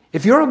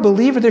 If you're a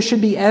believer, there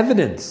should be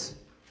evidence.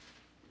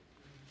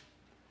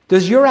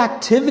 Does your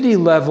activity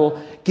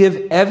level give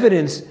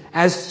evidence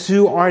as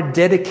to our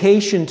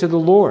dedication to the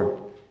Lord?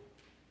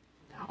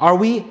 Are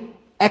we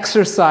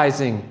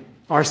exercising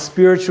our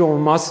spiritual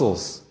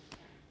muscles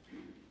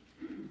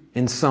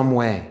in some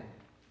way?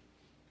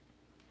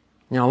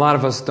 A lot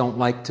of us don't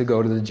like to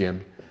go to the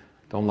gym,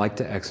 don't like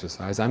to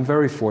exercise. I'm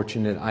very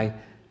fortunate.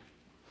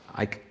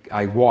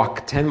 I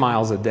walk 10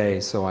 miles a day,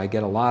 so I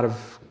get a lot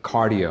of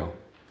cardio.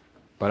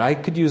 But I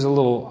could use a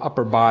little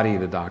upper body,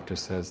 the doctor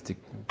says.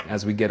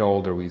 As we get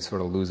older, we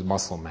sort of lose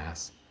muscle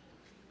mass.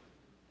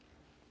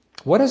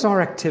 What is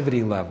our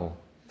activity level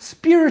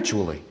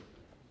spiritually?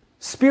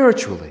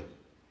 Spiritually.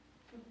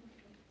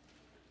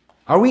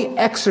 Are we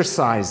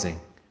exercising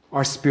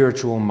our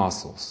spiritual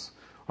muscles?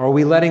 Or are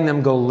we letting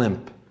them go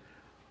limp?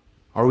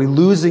 Are we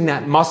losing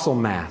that muscle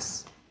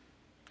mass?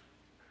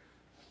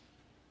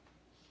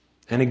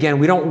 And again,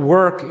 we don't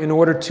work in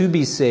order to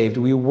be saved.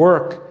 We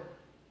work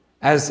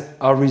as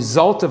a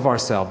result of our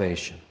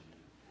salvation,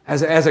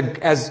 as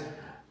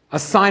a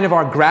sign of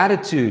our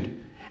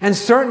gratitude. And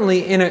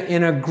certainly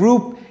in a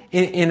group,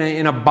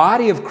 in a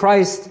body of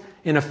Christ,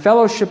 in a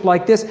fellowship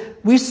like this,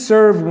 we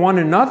serve one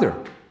another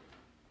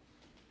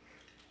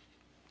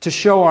to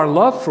show our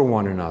love for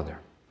one another.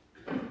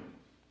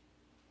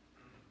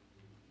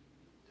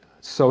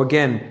 So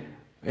again,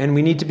 and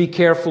we need to be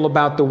careful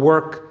about the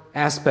work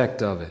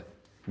aspect of it.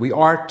 We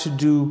are to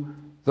do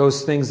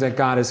those things that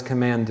God has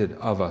commanded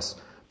of us.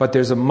 But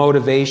there's a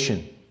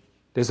motivation.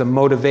 There's a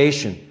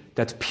motivation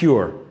that's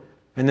pure.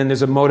 And then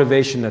there's a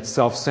motivation that's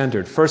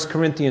self-centered. 1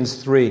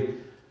 Corinthians 3,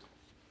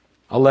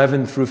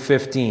 11 through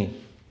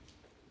 15.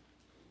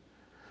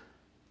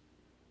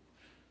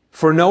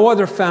 For no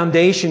other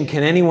foundation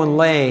can anyone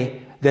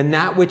lay than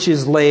that which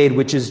is laid,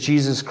 which is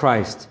Jesus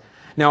Christ.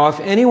 Now, if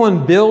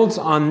anyone builds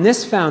on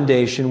this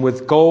foundation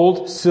with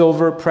gold,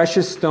 silver,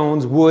 precious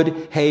stones,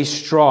 wood, hay,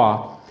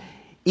 straw,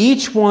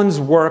 each one's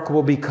work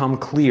will become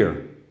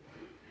clear,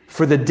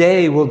 for the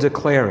day will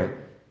declare it,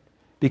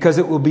 because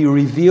it will be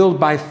revealed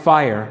by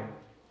fire,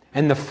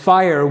 and the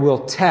fire will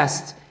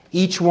test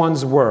each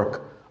one's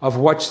work of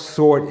what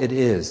sort it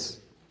is.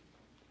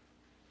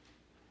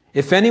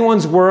 If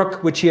anyone's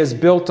work which he has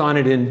built on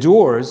it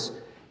endures,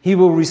 he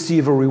will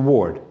receive a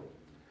reward.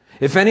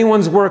 If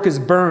anyone's work is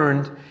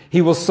burned,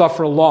 he will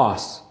suffer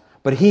loss,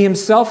 but he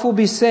himself will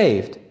be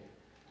saved,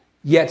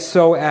 yet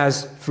so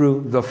as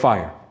through the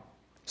fire.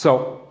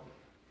 So,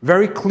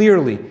 very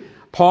clearly,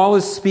 Paul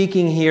is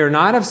speaking here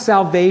not of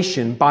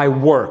salvation by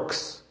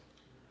works,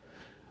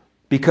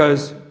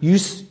 because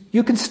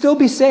you can still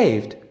be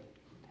saved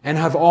and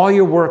have all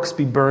your works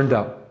be burned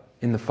up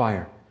in the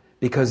fire,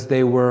 because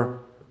they were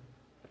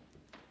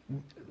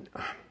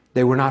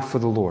not for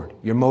the Lord.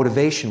 Your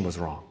motivation was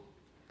wrong.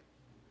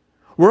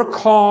 We're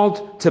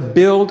called to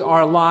build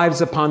our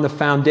lives upon the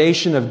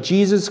foundation of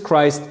Jesus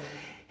Christ,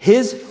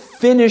 His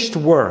finished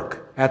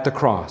work at the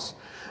cross.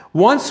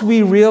 Once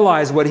we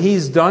realize what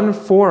He's done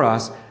for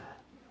us,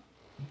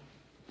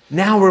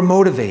 now we're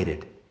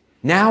motivated.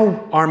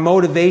 Now our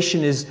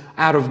motivation is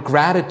out of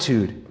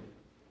gratitude.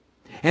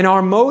 And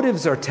our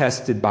motives are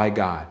tested by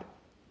God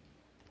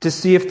to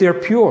see if they're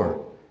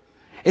pure.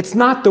 It's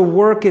not the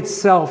work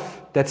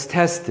itself that's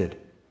tested.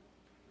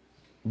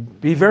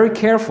 Be very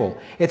careful.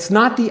 It's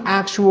not the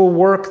actual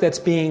work that's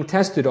being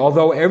tested,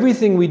 although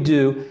everything we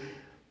do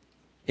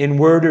in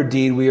word or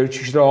deed we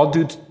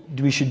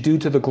should do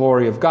to the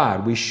glory of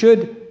God. We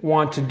should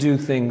want to do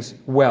things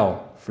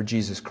well for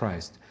Jesus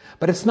Christ.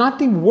 But it's not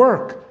the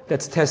work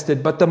that's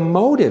tested, but the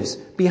motives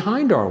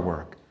behind our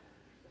work.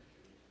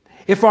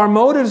 If our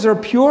motives are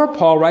pure,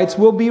 Paul writes,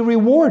 we'll be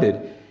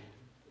rewarded.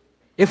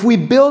 If we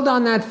build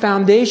on that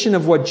foundation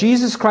of what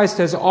Jesus Christ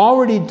has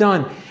already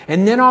done,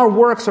 and then our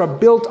works are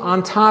built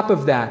on top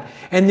of that,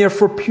 and they're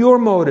for pure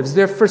motives,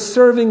 they're for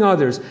serving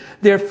others,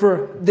 they're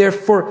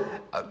for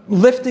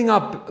lifting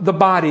up the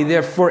body,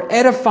 they're for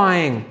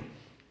edifying,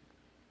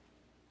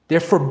 they're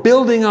for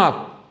building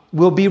up,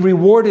 we'll be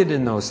rewarded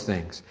in those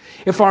things.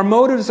 If our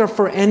motives are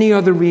for any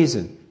other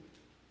reason,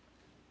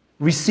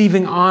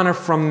 receiving honor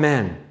from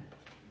men,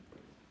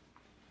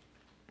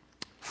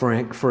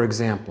 for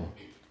example,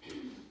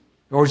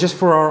 or just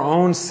for our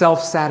own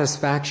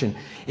self-satisfaction,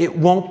 it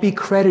won't be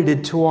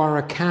credited to our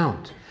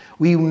account.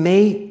 We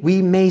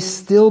may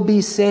still be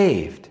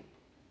saved,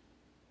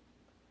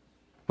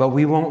 but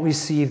we won't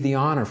receive the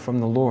honor from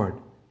the Lord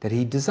that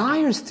He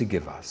desires to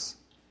give us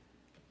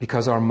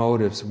because our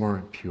motives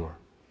weren't pure.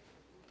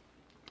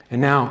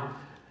 And now,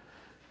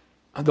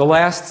 the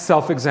last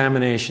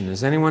self-examination.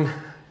 Is anyone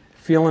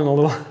feeling a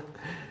little...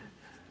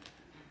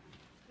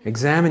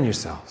 Examine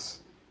yourselves.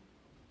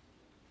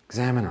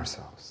 Examine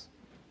ourselves.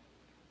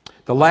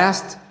 The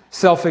last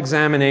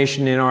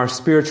self-examination in our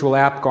spiritual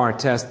APGAR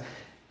test,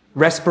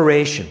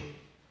 respiration.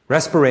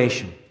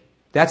 Respiration.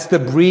 That's the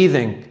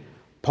breathing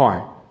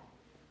part.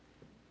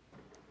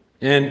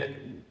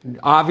 And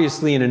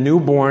obviously in a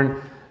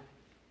newborn,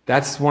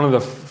 that's one of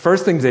the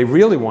first things they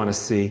really want to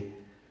see.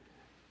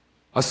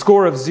 A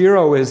score of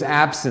 0 is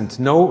absent,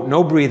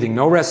 no breathing,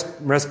 no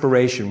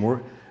respiration. We're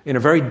in a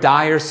very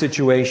dire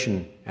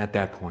situation at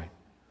that point.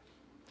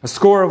 A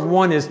score of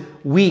 1 is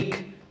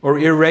weak or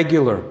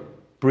irregular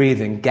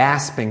breathing,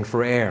 gasping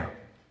for air.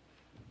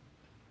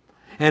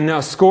 And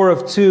a score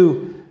of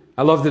 2,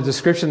 I love the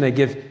description they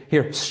give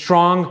here,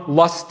 strong,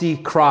 lusty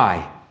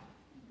cry.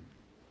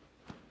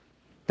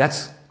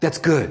 That's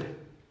good.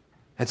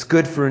 That's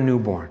good for a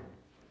newborn.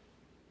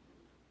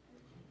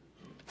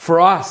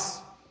 For us,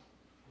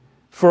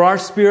 for our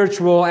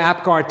spiritual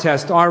APGAR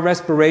test, our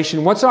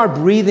respiration, what's our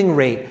breathing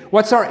rate?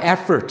 What's our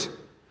effort?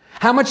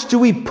 How much do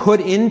we put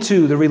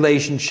into the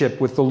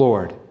relationship with the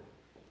Lord?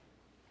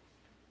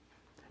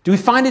 Do we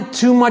find it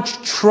too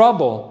much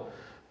trouble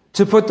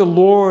to put the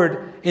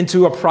Lord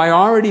into a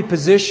priority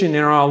position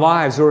in our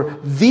lives, or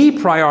the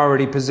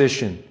priority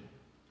position?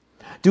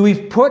 Do we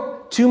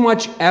put too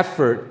much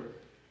effort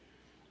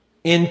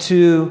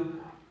into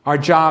our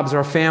jobs,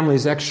 our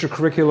families,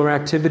 extracurricular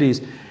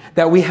activities,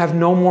 that we have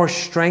no more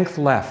strength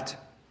left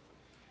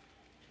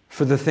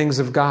for the things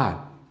of God?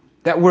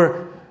 That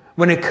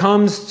when it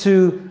comes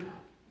to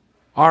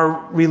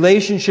our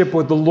relationship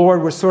with the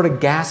Lord, we're sort of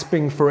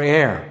gasping for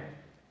air.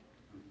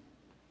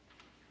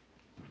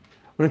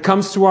 When it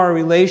comes to our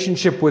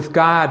relationship with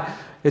God,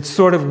 it's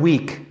sort of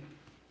weak.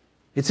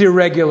 It's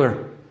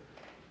irregular.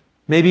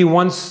 Maybe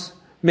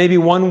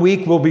 1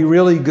 week we'll be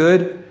really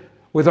good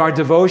with our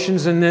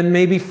devotions, and then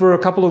maybe for a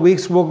couple of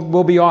weeks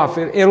we'll be off.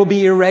 It'll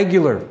be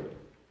irregular.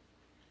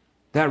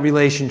 that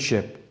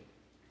relationship.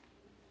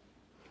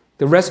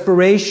 The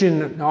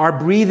respiration, our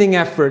breathing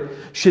effort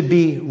should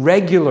be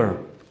regular,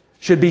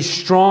 should be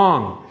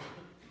strong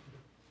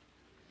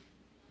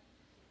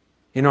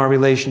in our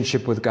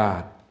relationship with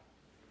God.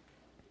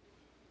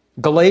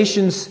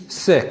 Galatians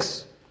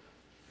 6,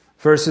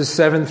 verses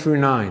 7 through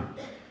 9.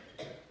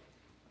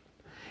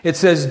 It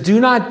says, "Do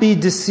not be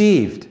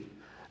deceived.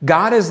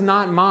 God is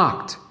not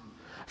mocked.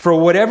 For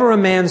whatever a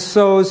man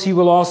sows, he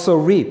will also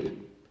reap.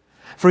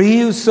 For he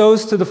who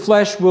sows to the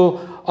flesh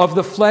will of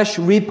the flesh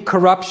reap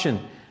corruption.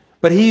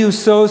 But he who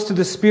sows to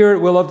the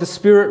Spirit will of the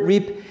Spirit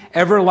reap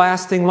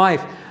everlasting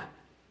life.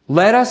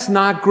 Let us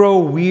not grow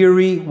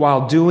weary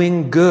while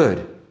doing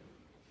good.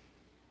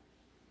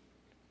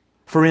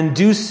 For in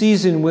due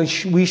season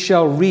we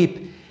shall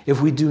reap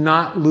if we do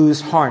not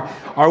lose heart."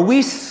 Are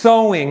we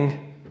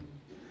sowing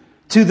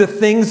to the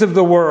things of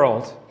the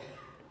world?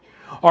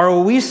 Or are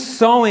we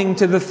sowing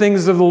to the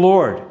things of the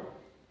Lord?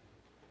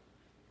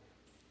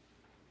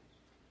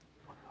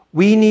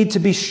 We need to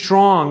be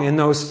strong in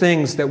those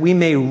things that we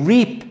may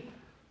reap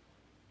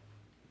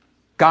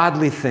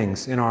godly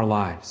things in our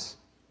lives.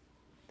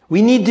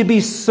 We need to be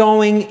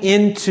sowing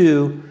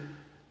into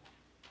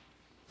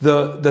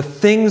the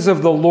things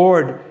of the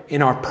Lord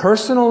in our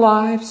personal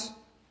lives,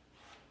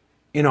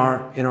 in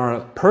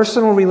our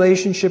personal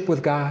relationship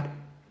with God,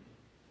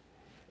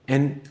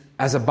 and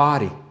as a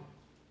body.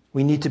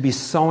 We need to be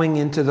sowing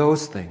into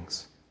those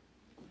things,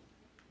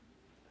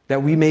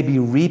 that we may be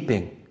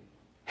reaping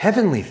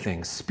heavenly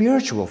things,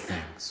 spiritual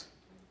things.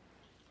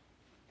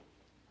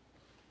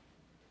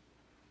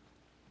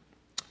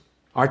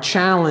 Our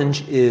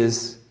challenge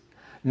is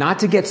not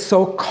to get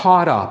so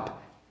caught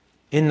up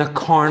in the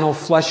carnal,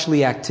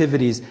 fleshly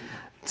activities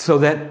so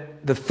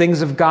that the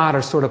things of God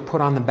are sort of put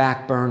on the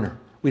back burner.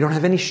 We don't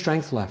have any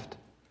strength left.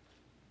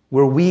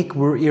 We're weak,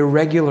 we're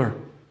irregular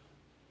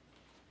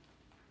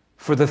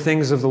for the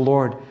things of the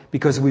Lord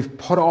because we've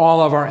put all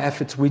of our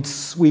efforts, we've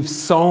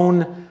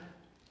sown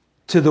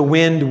to the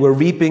wind, we're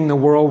reaping the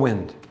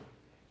whirlwind.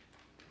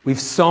 We've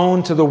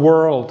sown to the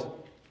world,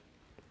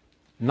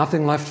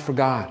 nothing left for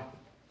God.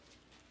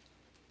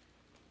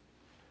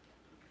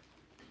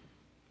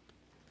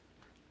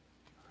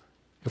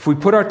 If we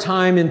put our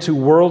time into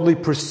worldly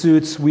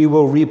pursuits, we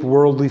will reap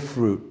worldly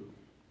fruit.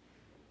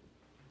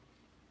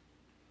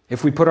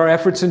 If we put our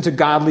efforts into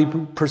godly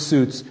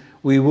pursuits,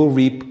 we will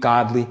reap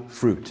godly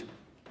fruit.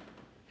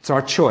 It's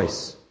our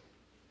choice.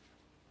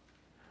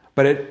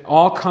 But it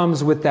all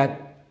comes with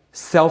that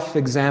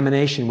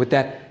self-examination, with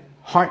that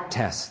heart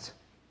test.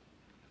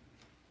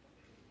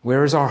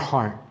 Where is our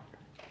heart?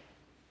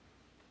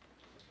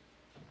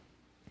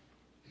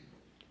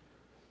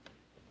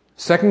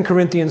 Second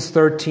Corinthians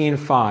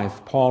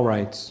 13:5, Paul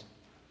writes,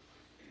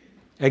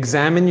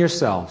 "Examine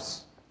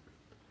yourselves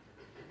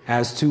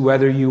as to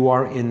whether you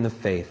are in the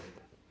faith.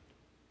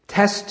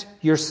 Test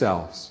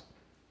yourselves.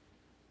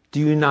 Do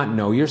you not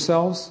know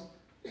yourselves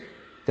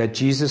that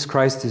Jesus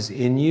Christ is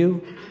in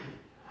you,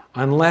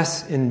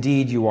 unless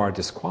indeed you are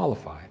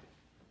disqualified?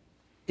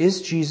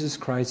 Is Jesus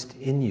Christ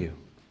in you?"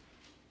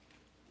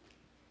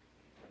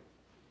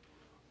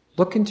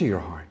 Look into your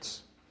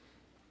hearts.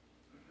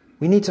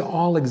 We need to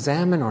all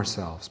examine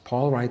ourselves,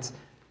 Paul writes,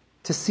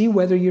 to see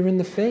whether you're in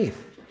the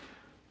faith.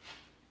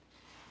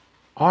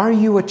 Are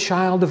you a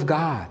child of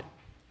God?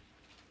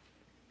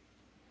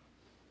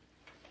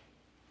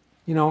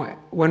 You know,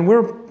 when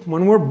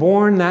we're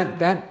born,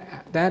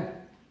 that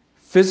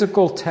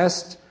physical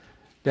test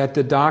that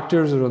the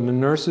doctors or the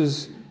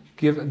nurses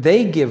give,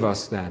 they give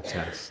us that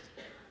test.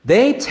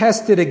 They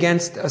test it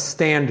against a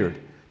standard.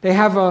 They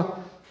have a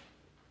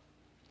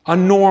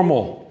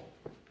normal.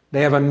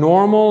 They have a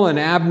normal and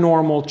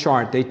abnormal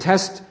chart. They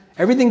test,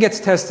 everything gets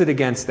tested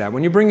against that.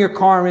 When you bring your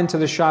car into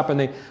the shop and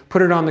they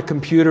put it on the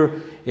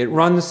computer, it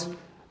runs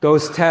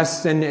those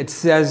tests and it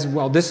says,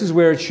 well, this is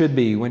where it should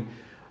be. When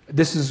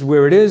this is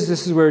where it is,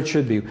 this is where it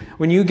should be.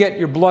 When you get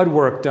your blood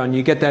work done,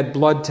 you get that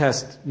blood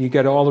test, you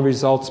get all the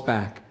results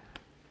back.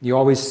 You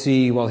always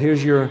see, well,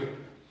 here's your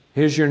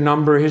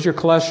number, here's your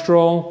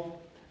cholesterol,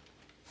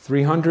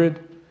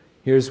 300.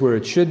 Here's where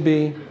it should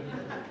be.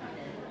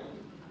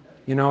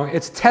 You know,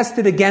 it's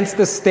tested against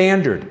the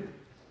standard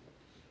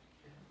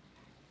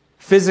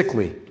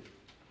physically.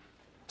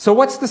 So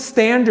what's the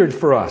standard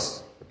for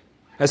us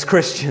as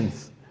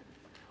Christians?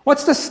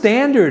 What's the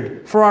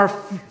standard for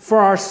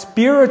our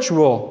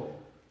spiritual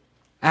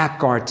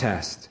APGAR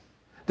test?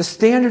 The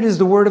standard is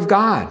the Word of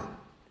God.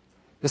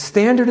 The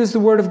standard is the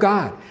Word of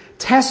God.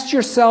 Test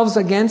yourselves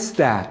against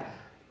that.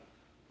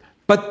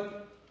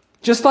 But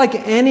just like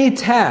any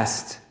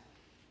test,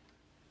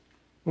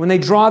 when they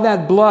draw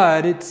that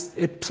blood,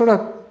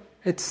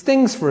 it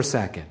stings for a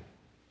second.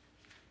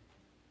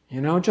 You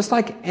know, just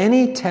like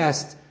any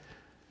test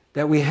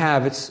that we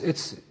have,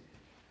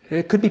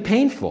 it could be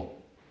painful.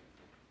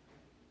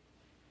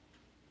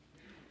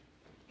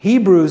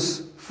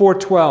 Hebrews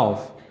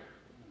 4:12.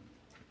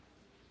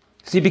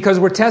 See, because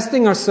we're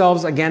testing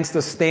ourselves against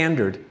a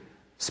standard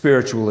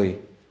spiritually,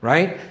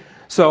 right?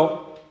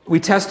 So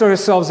we test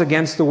ourselves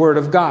against the Word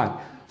of God.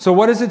 So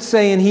what does it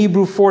say in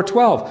Hebrews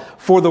 4:12?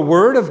 For the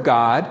word of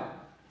God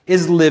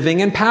is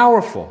living and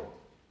powerful,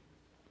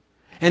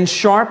 and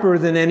sharper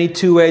than any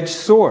two-edged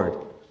sword.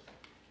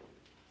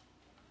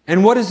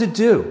 And what does it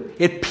do?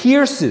 It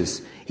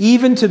pierces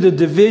even to the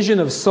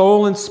division of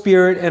soul and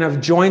spirit and of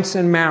joints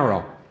and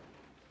marrow.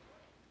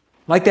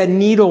 Like that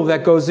needle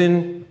that goes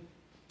in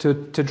to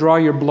draw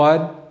your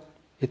blood,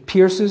 it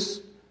pierces.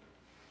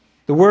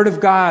 The Word of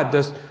God,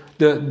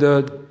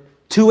 the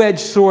two-edged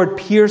sword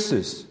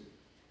pierces.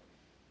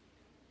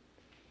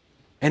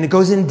 And it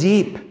goes in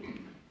deep.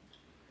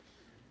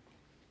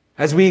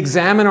 As we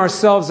examine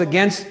ourselves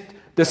against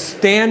the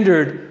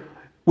standard,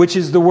 which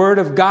is the Word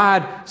of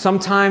God,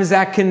 sometimes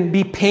that can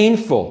be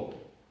painful.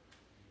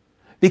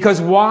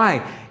 Because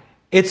why?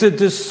 It's a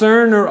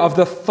discerner of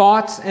the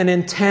thoughts and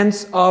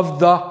intents of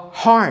the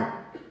heart.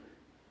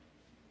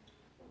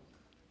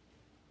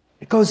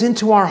 It goes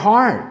into our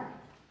heart.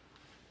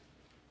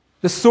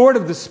 The sword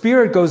of the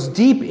Spirit goes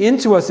deep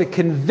into us. It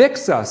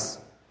convicts us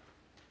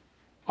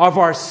of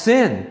our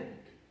sin.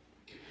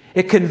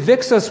 It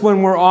convicts us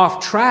when we're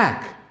off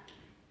track.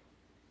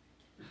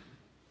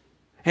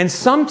 And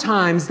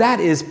sometimes that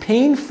is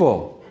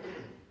painful.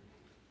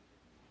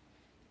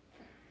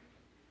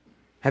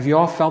 Have you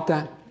all felt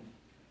that?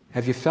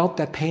 Have you felt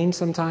that pain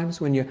sometimes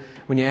when you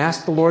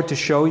ask the Lord to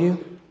show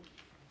you?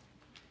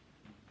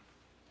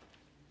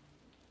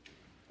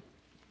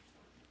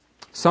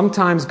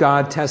 Sometimes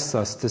God tests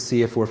us to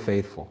see if we're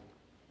faithful.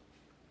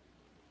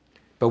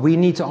 But we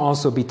need to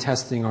also be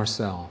testing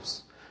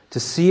ourselves to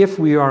see if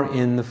we are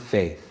in the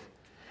faith.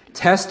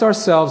 Test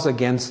ourselves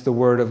against the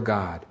Word of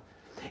God.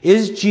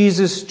 Is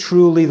Jesus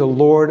truly the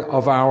Lord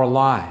of our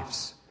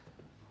lives?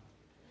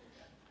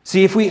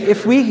 See, if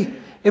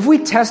we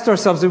test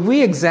ourselves, if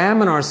we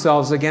examine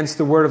ourselves against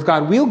the Word of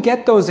God, we'll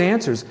get those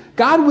answers.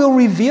 God will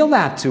reveal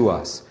that to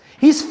us.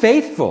 He's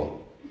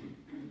faithful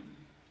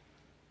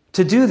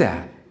to do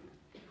that.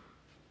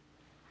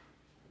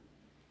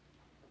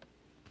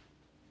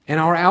 And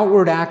our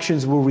outward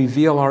actions will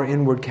reveal our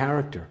inward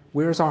character.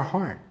 Where's our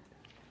heart?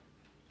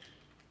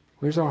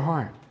 Where's our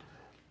heart?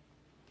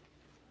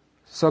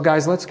 So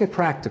guys, let's get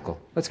practical.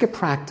 Let's get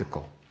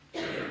practical.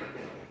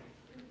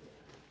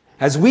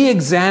 As we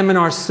examine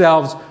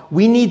ourselves,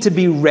 we need to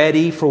be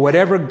ready for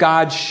whatever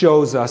God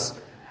shows us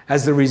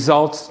as the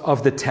results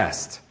of the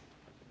test.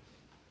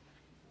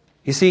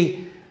 You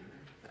see,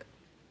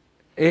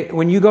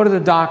 when you go to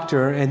the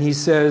doctor and he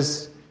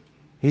sits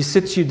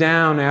you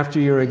down after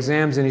your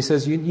exams and he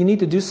says, you need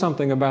to do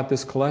something about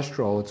this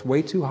cholesterol. It's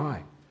way too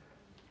high.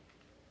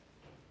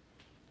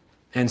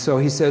 And so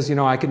he says,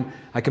 I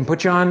can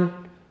put you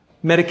on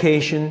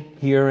medication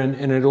here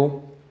and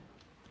it'll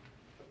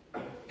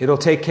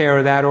take care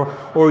of that.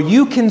 Or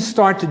you can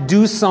start to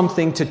do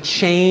something to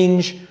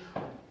change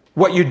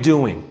what you're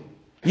doing.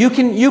 You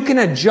can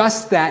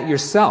adjust that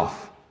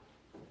yourself.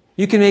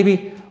 You can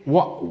maybe,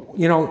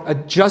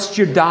 adjust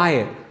your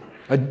diet.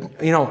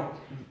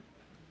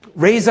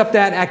 Raise up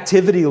that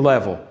activity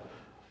level.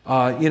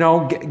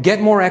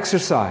 Get more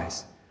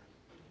exercise.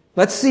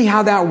 Let's see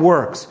how that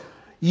works.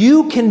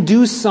 You can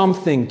do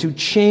something to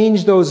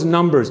change those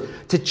numbers,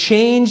 to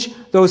change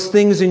those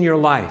things in your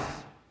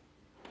life.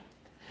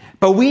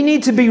 But we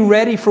need to be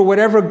ready for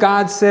whatever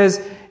God says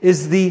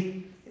is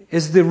the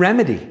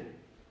remedy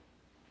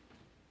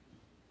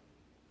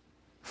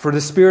for the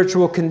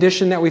spiritual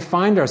condition that we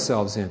find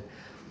ourselves in.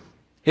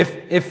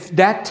 If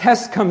that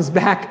test comes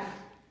back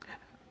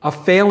a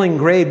failing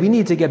grade, we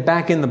need to get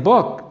back in the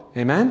book.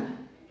 Amen?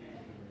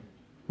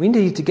 We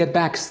need to get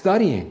back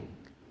studying.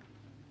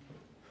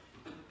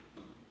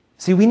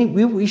 See,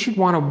 we should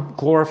want to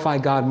glorify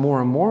God more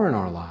and more in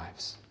our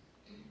lives.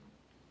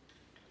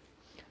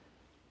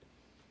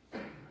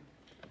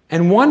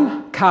 And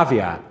one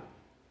caveat,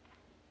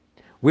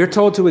 we're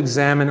told to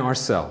examine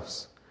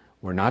ourselves.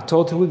 We're not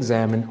told to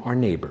examine our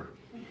neighbor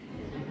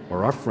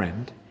or our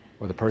friend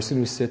or the person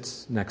who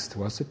sits next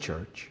to us at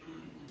church.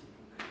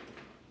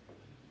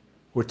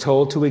 We're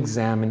told to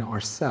examine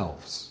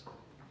ourselves.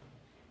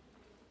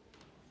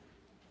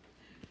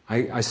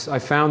 I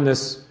found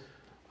this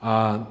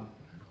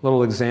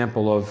little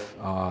example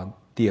of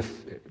the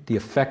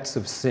effects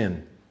of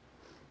sin.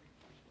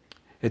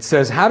 It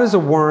says, how does a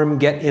worm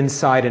get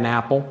inside an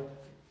apple?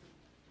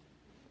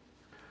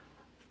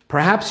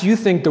 Perhaps you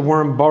think the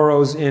worm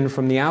burrows in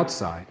from the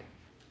outside.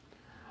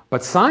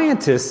 But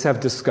scientists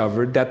have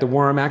discovered that the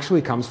worm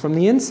actually comes from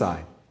the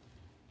inside.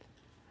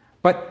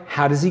 But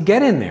how does he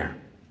get in there?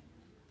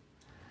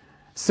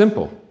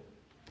 Simple.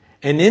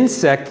 An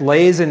insect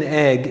lays an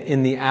egg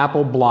in the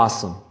apple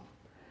blossom.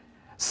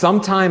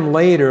 Sometime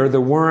later,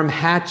 the worm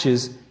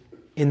hatches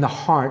in the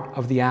heart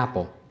of the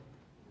apple.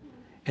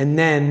 And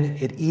then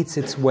it eats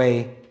its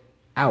way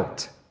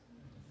out.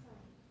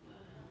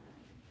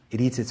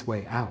 It eats its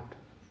way out.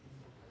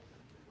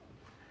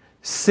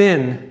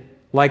 Sin,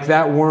 like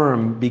that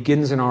worm,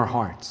 begins in our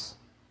hearts.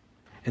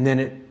 And then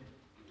it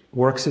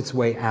works its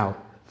way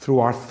out through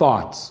our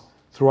thoughts,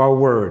 through our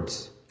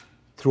words,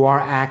 through our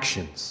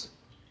actions.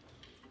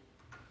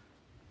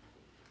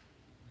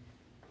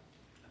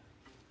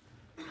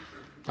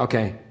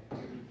 Okay,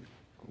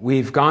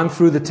 we've gone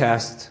through the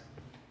test.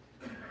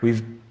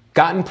 We've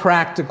gotten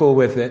practical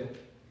with it.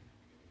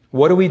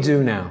 What do we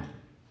do now?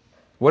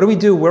 What do we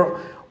do?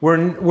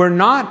 We're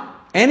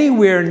not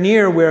anywhere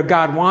near where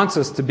God wants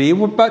us to be,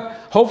 but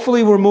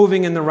hopefully we're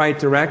moving in the right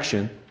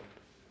direction.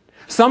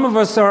 Some of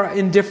us are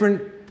in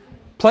different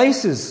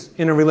places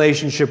in a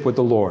relationship with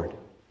the Lord.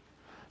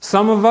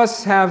 Some of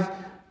us have,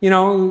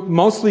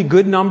 mostly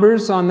good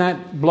numbers on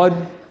that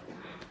blood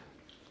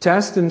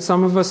test, and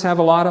some of us have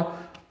a lot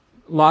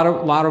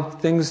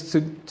of things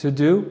to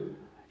do.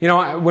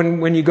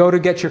 When you go to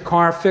get your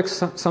car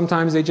fixed,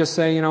 sometimes they just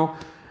say,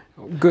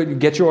 good,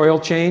 get your oil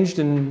changed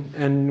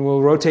and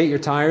we'll rotate your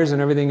tires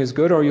and everything is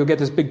good, or you'll get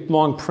this big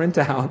long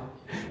printout.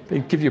 They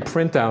give you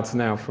printouts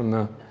now from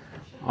the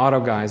auto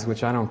guys,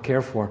 which I don't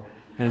care for,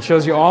 and it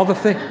shows you all the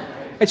things.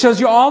 It shows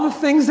you all the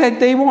things that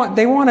they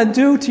want to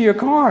do to your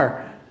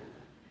car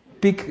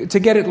to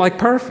get it like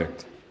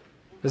perfect.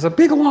 There's a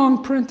big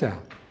long printout.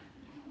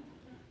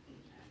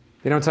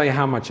 They don't tell you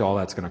how much all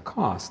that's going to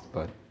cost,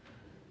 but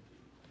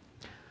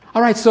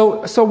all right.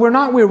 So we're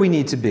not where we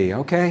need to be,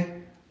 okay?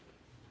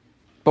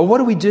 But what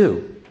do we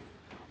do?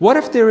 What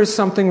if there is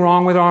something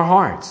wrong with our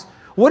hearts?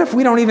 What if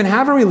we don't even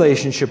have a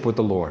relationship with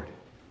the Lord?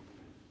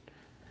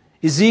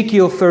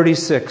 Ezekiel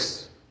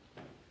 36.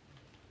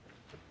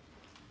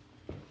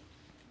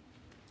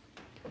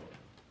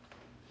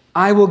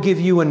 I will give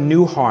you a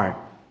new heart,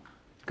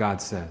 God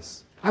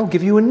says. I will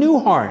give you a new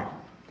heart.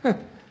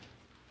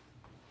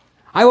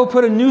 I will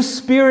put a new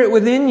spirit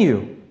within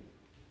you.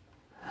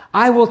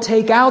 I will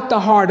take out the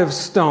heart of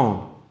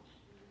stone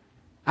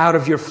out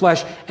of your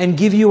flesh and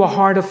give you a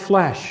heart of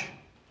flesh.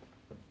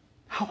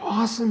 How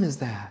awesome is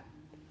that?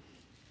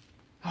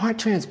 A heart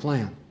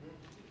transplant.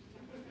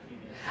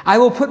 I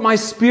will put my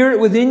spirit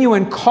within you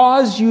and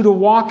cause you to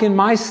walk in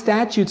my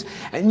statutes,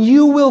 and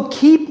you will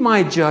keep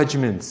my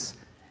judgments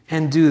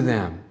and do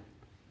them.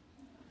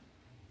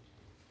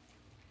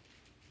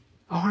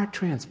 A heart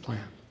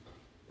transplant.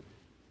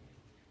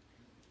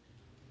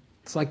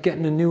 It's like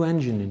getting a new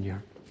engine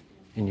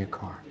in your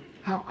car.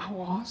 How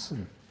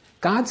awesome.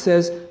 God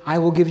says, I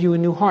will give you a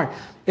new heart.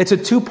 It's a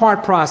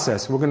two-part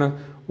process. We're going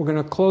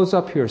to close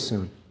up here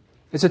soon.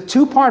 It's a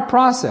two-part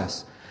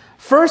process.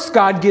 First,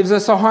 God gives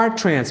us a heart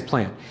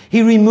transplant.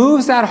 He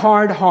removes that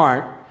hard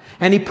heart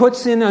and He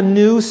puts in a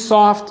new,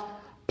 soft,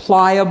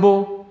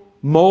 pliable,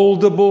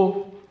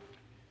 moldable,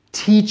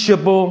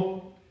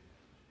 teachable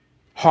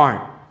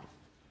heart.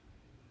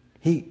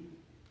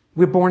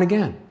 We're born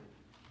again.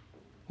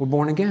 We're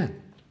born again.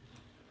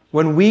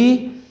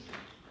 When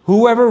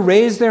whoever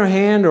raised their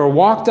hand or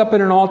walked up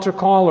in an altar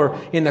call or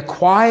in the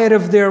quiet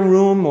of their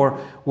room or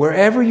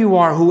wherever you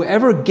are,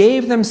 whoever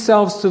gave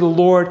themselves to the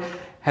Lord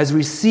has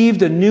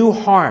received a new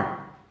heart,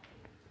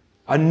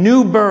 a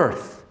new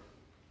birth,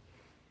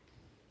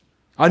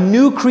 a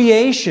new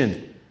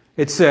creation,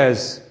 it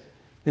says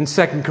in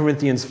 2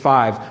 Corinthians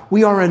 5.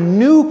 We are a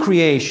new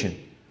creation.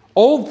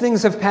 Old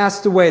things have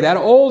passed away. That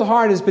old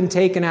heart has been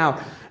taken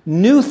out.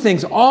 New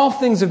things, all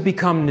things have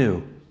become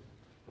new.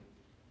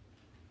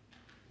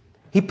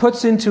 He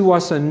puts into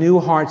us a new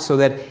heart so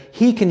that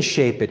He can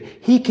shape it.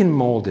 He can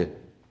mold it.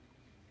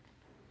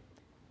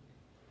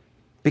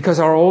 Because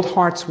our old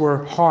hearts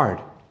were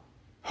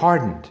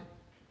hardened.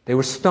 They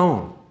were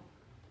stone.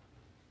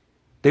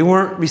 They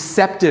weren't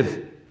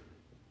receptive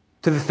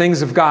to the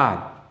things of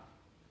God.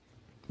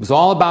 It was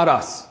all about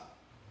us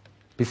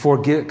before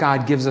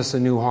God gives us a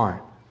new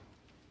heart.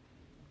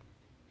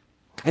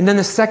 And then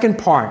the second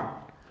part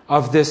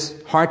of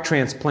this heart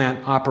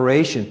transplant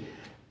operation,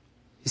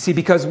 you see,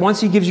 because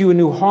once He gives you a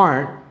new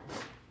heart,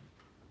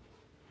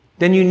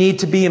 then you need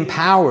to be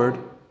empowered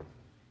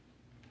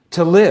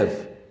to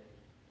live.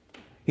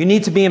 You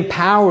need to be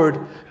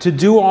empowered to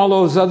do all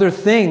those other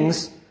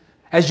things.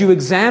 As you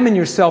examine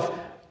yourself,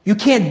 you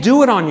can't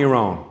do it on your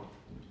own.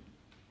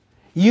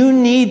 You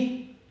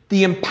need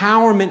the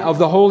empowerment of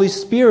the Holy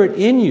Spirit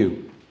in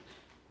you.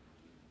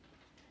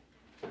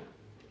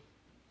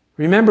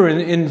 Remember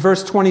in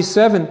verse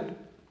 27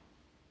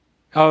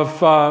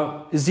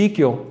 of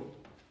Ezekiel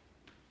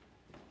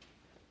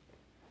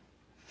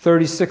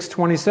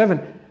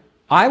 36:27,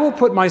 I will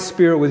put my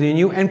spirit within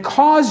you and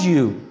cause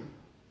you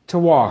to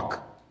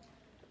walk.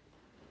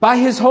 By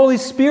His Holy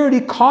Spirit, He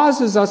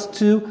causes us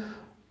to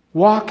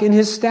walk in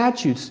His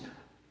statutes.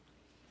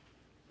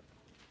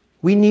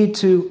 We need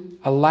to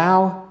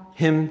allow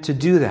Him to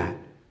do that.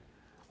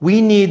 We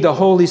need the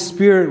Holy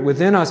Spirit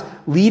within us,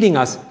 leading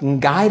us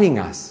and guiding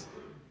us.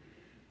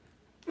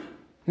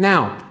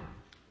 Now,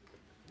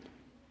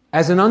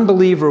 as an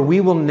unbeliever,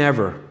 we will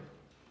never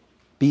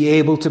be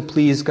able to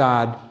please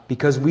God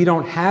because we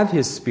don't have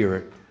His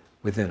Spirit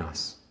within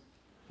us,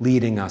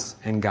 leading us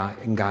and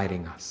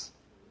guiding us.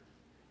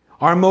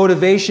 Our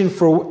motivation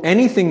for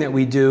anything that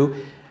we do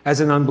as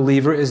an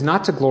unbeliever is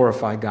not to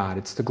glorify God,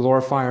 it's to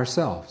glorify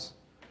ourselves.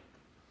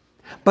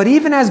 But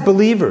even as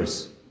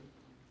believers,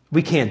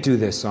 we can't do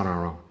this on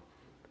our own.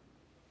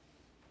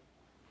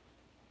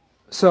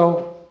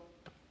 So,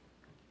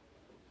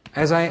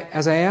 as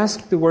I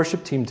ask the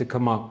worship team to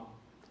come up,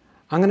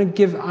 I'm going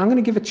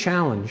to give a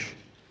challenge,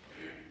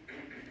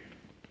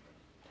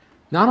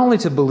 not only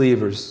to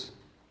believers,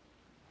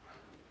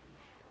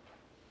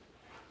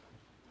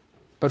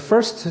 but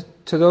first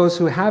to those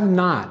who have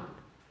not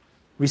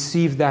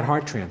received that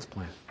heart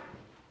transplant.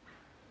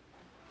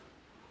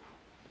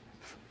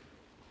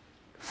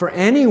 For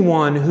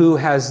anyone who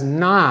has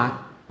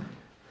not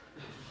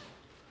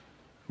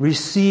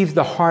received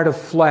the heart of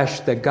flesh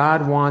that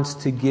God wants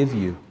to give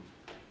you,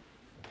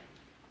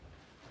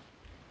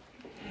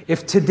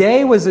 if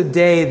today was a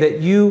day that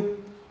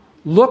you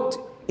looked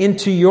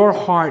into your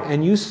heart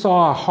and you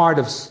saw a heart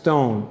of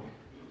stone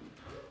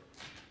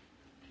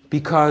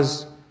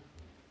because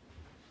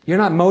you're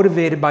not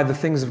motivated by the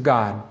things of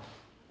God,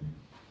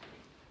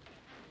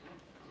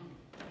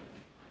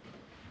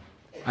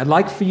 I'd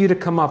like for you to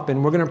come up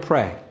and we're going to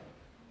pray.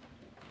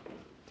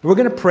 We're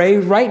going to pray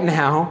right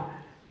now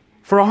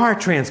for a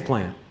heart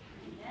transplant.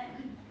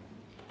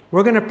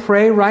 We're going to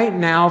pray right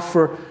now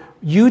for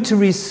you to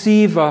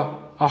receive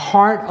a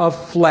heart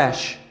of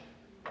flesh,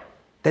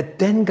 that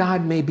then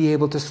God may be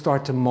able to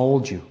start to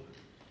mold you.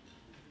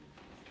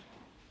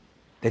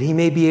 That He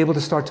may be able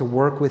to start to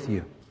work with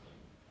you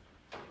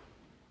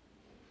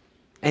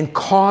and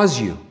cause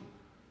you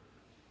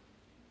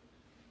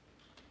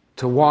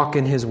to walk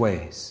in His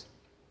ways.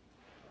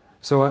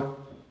 So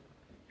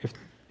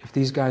if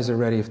these guys are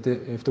ready,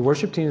 if the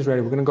worship team is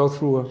ready, we're going to go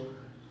through a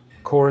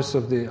chorus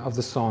of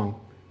the song.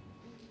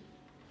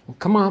 Well,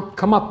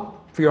 come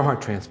up for your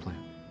heart transplant.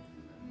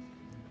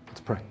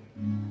 Let's pray.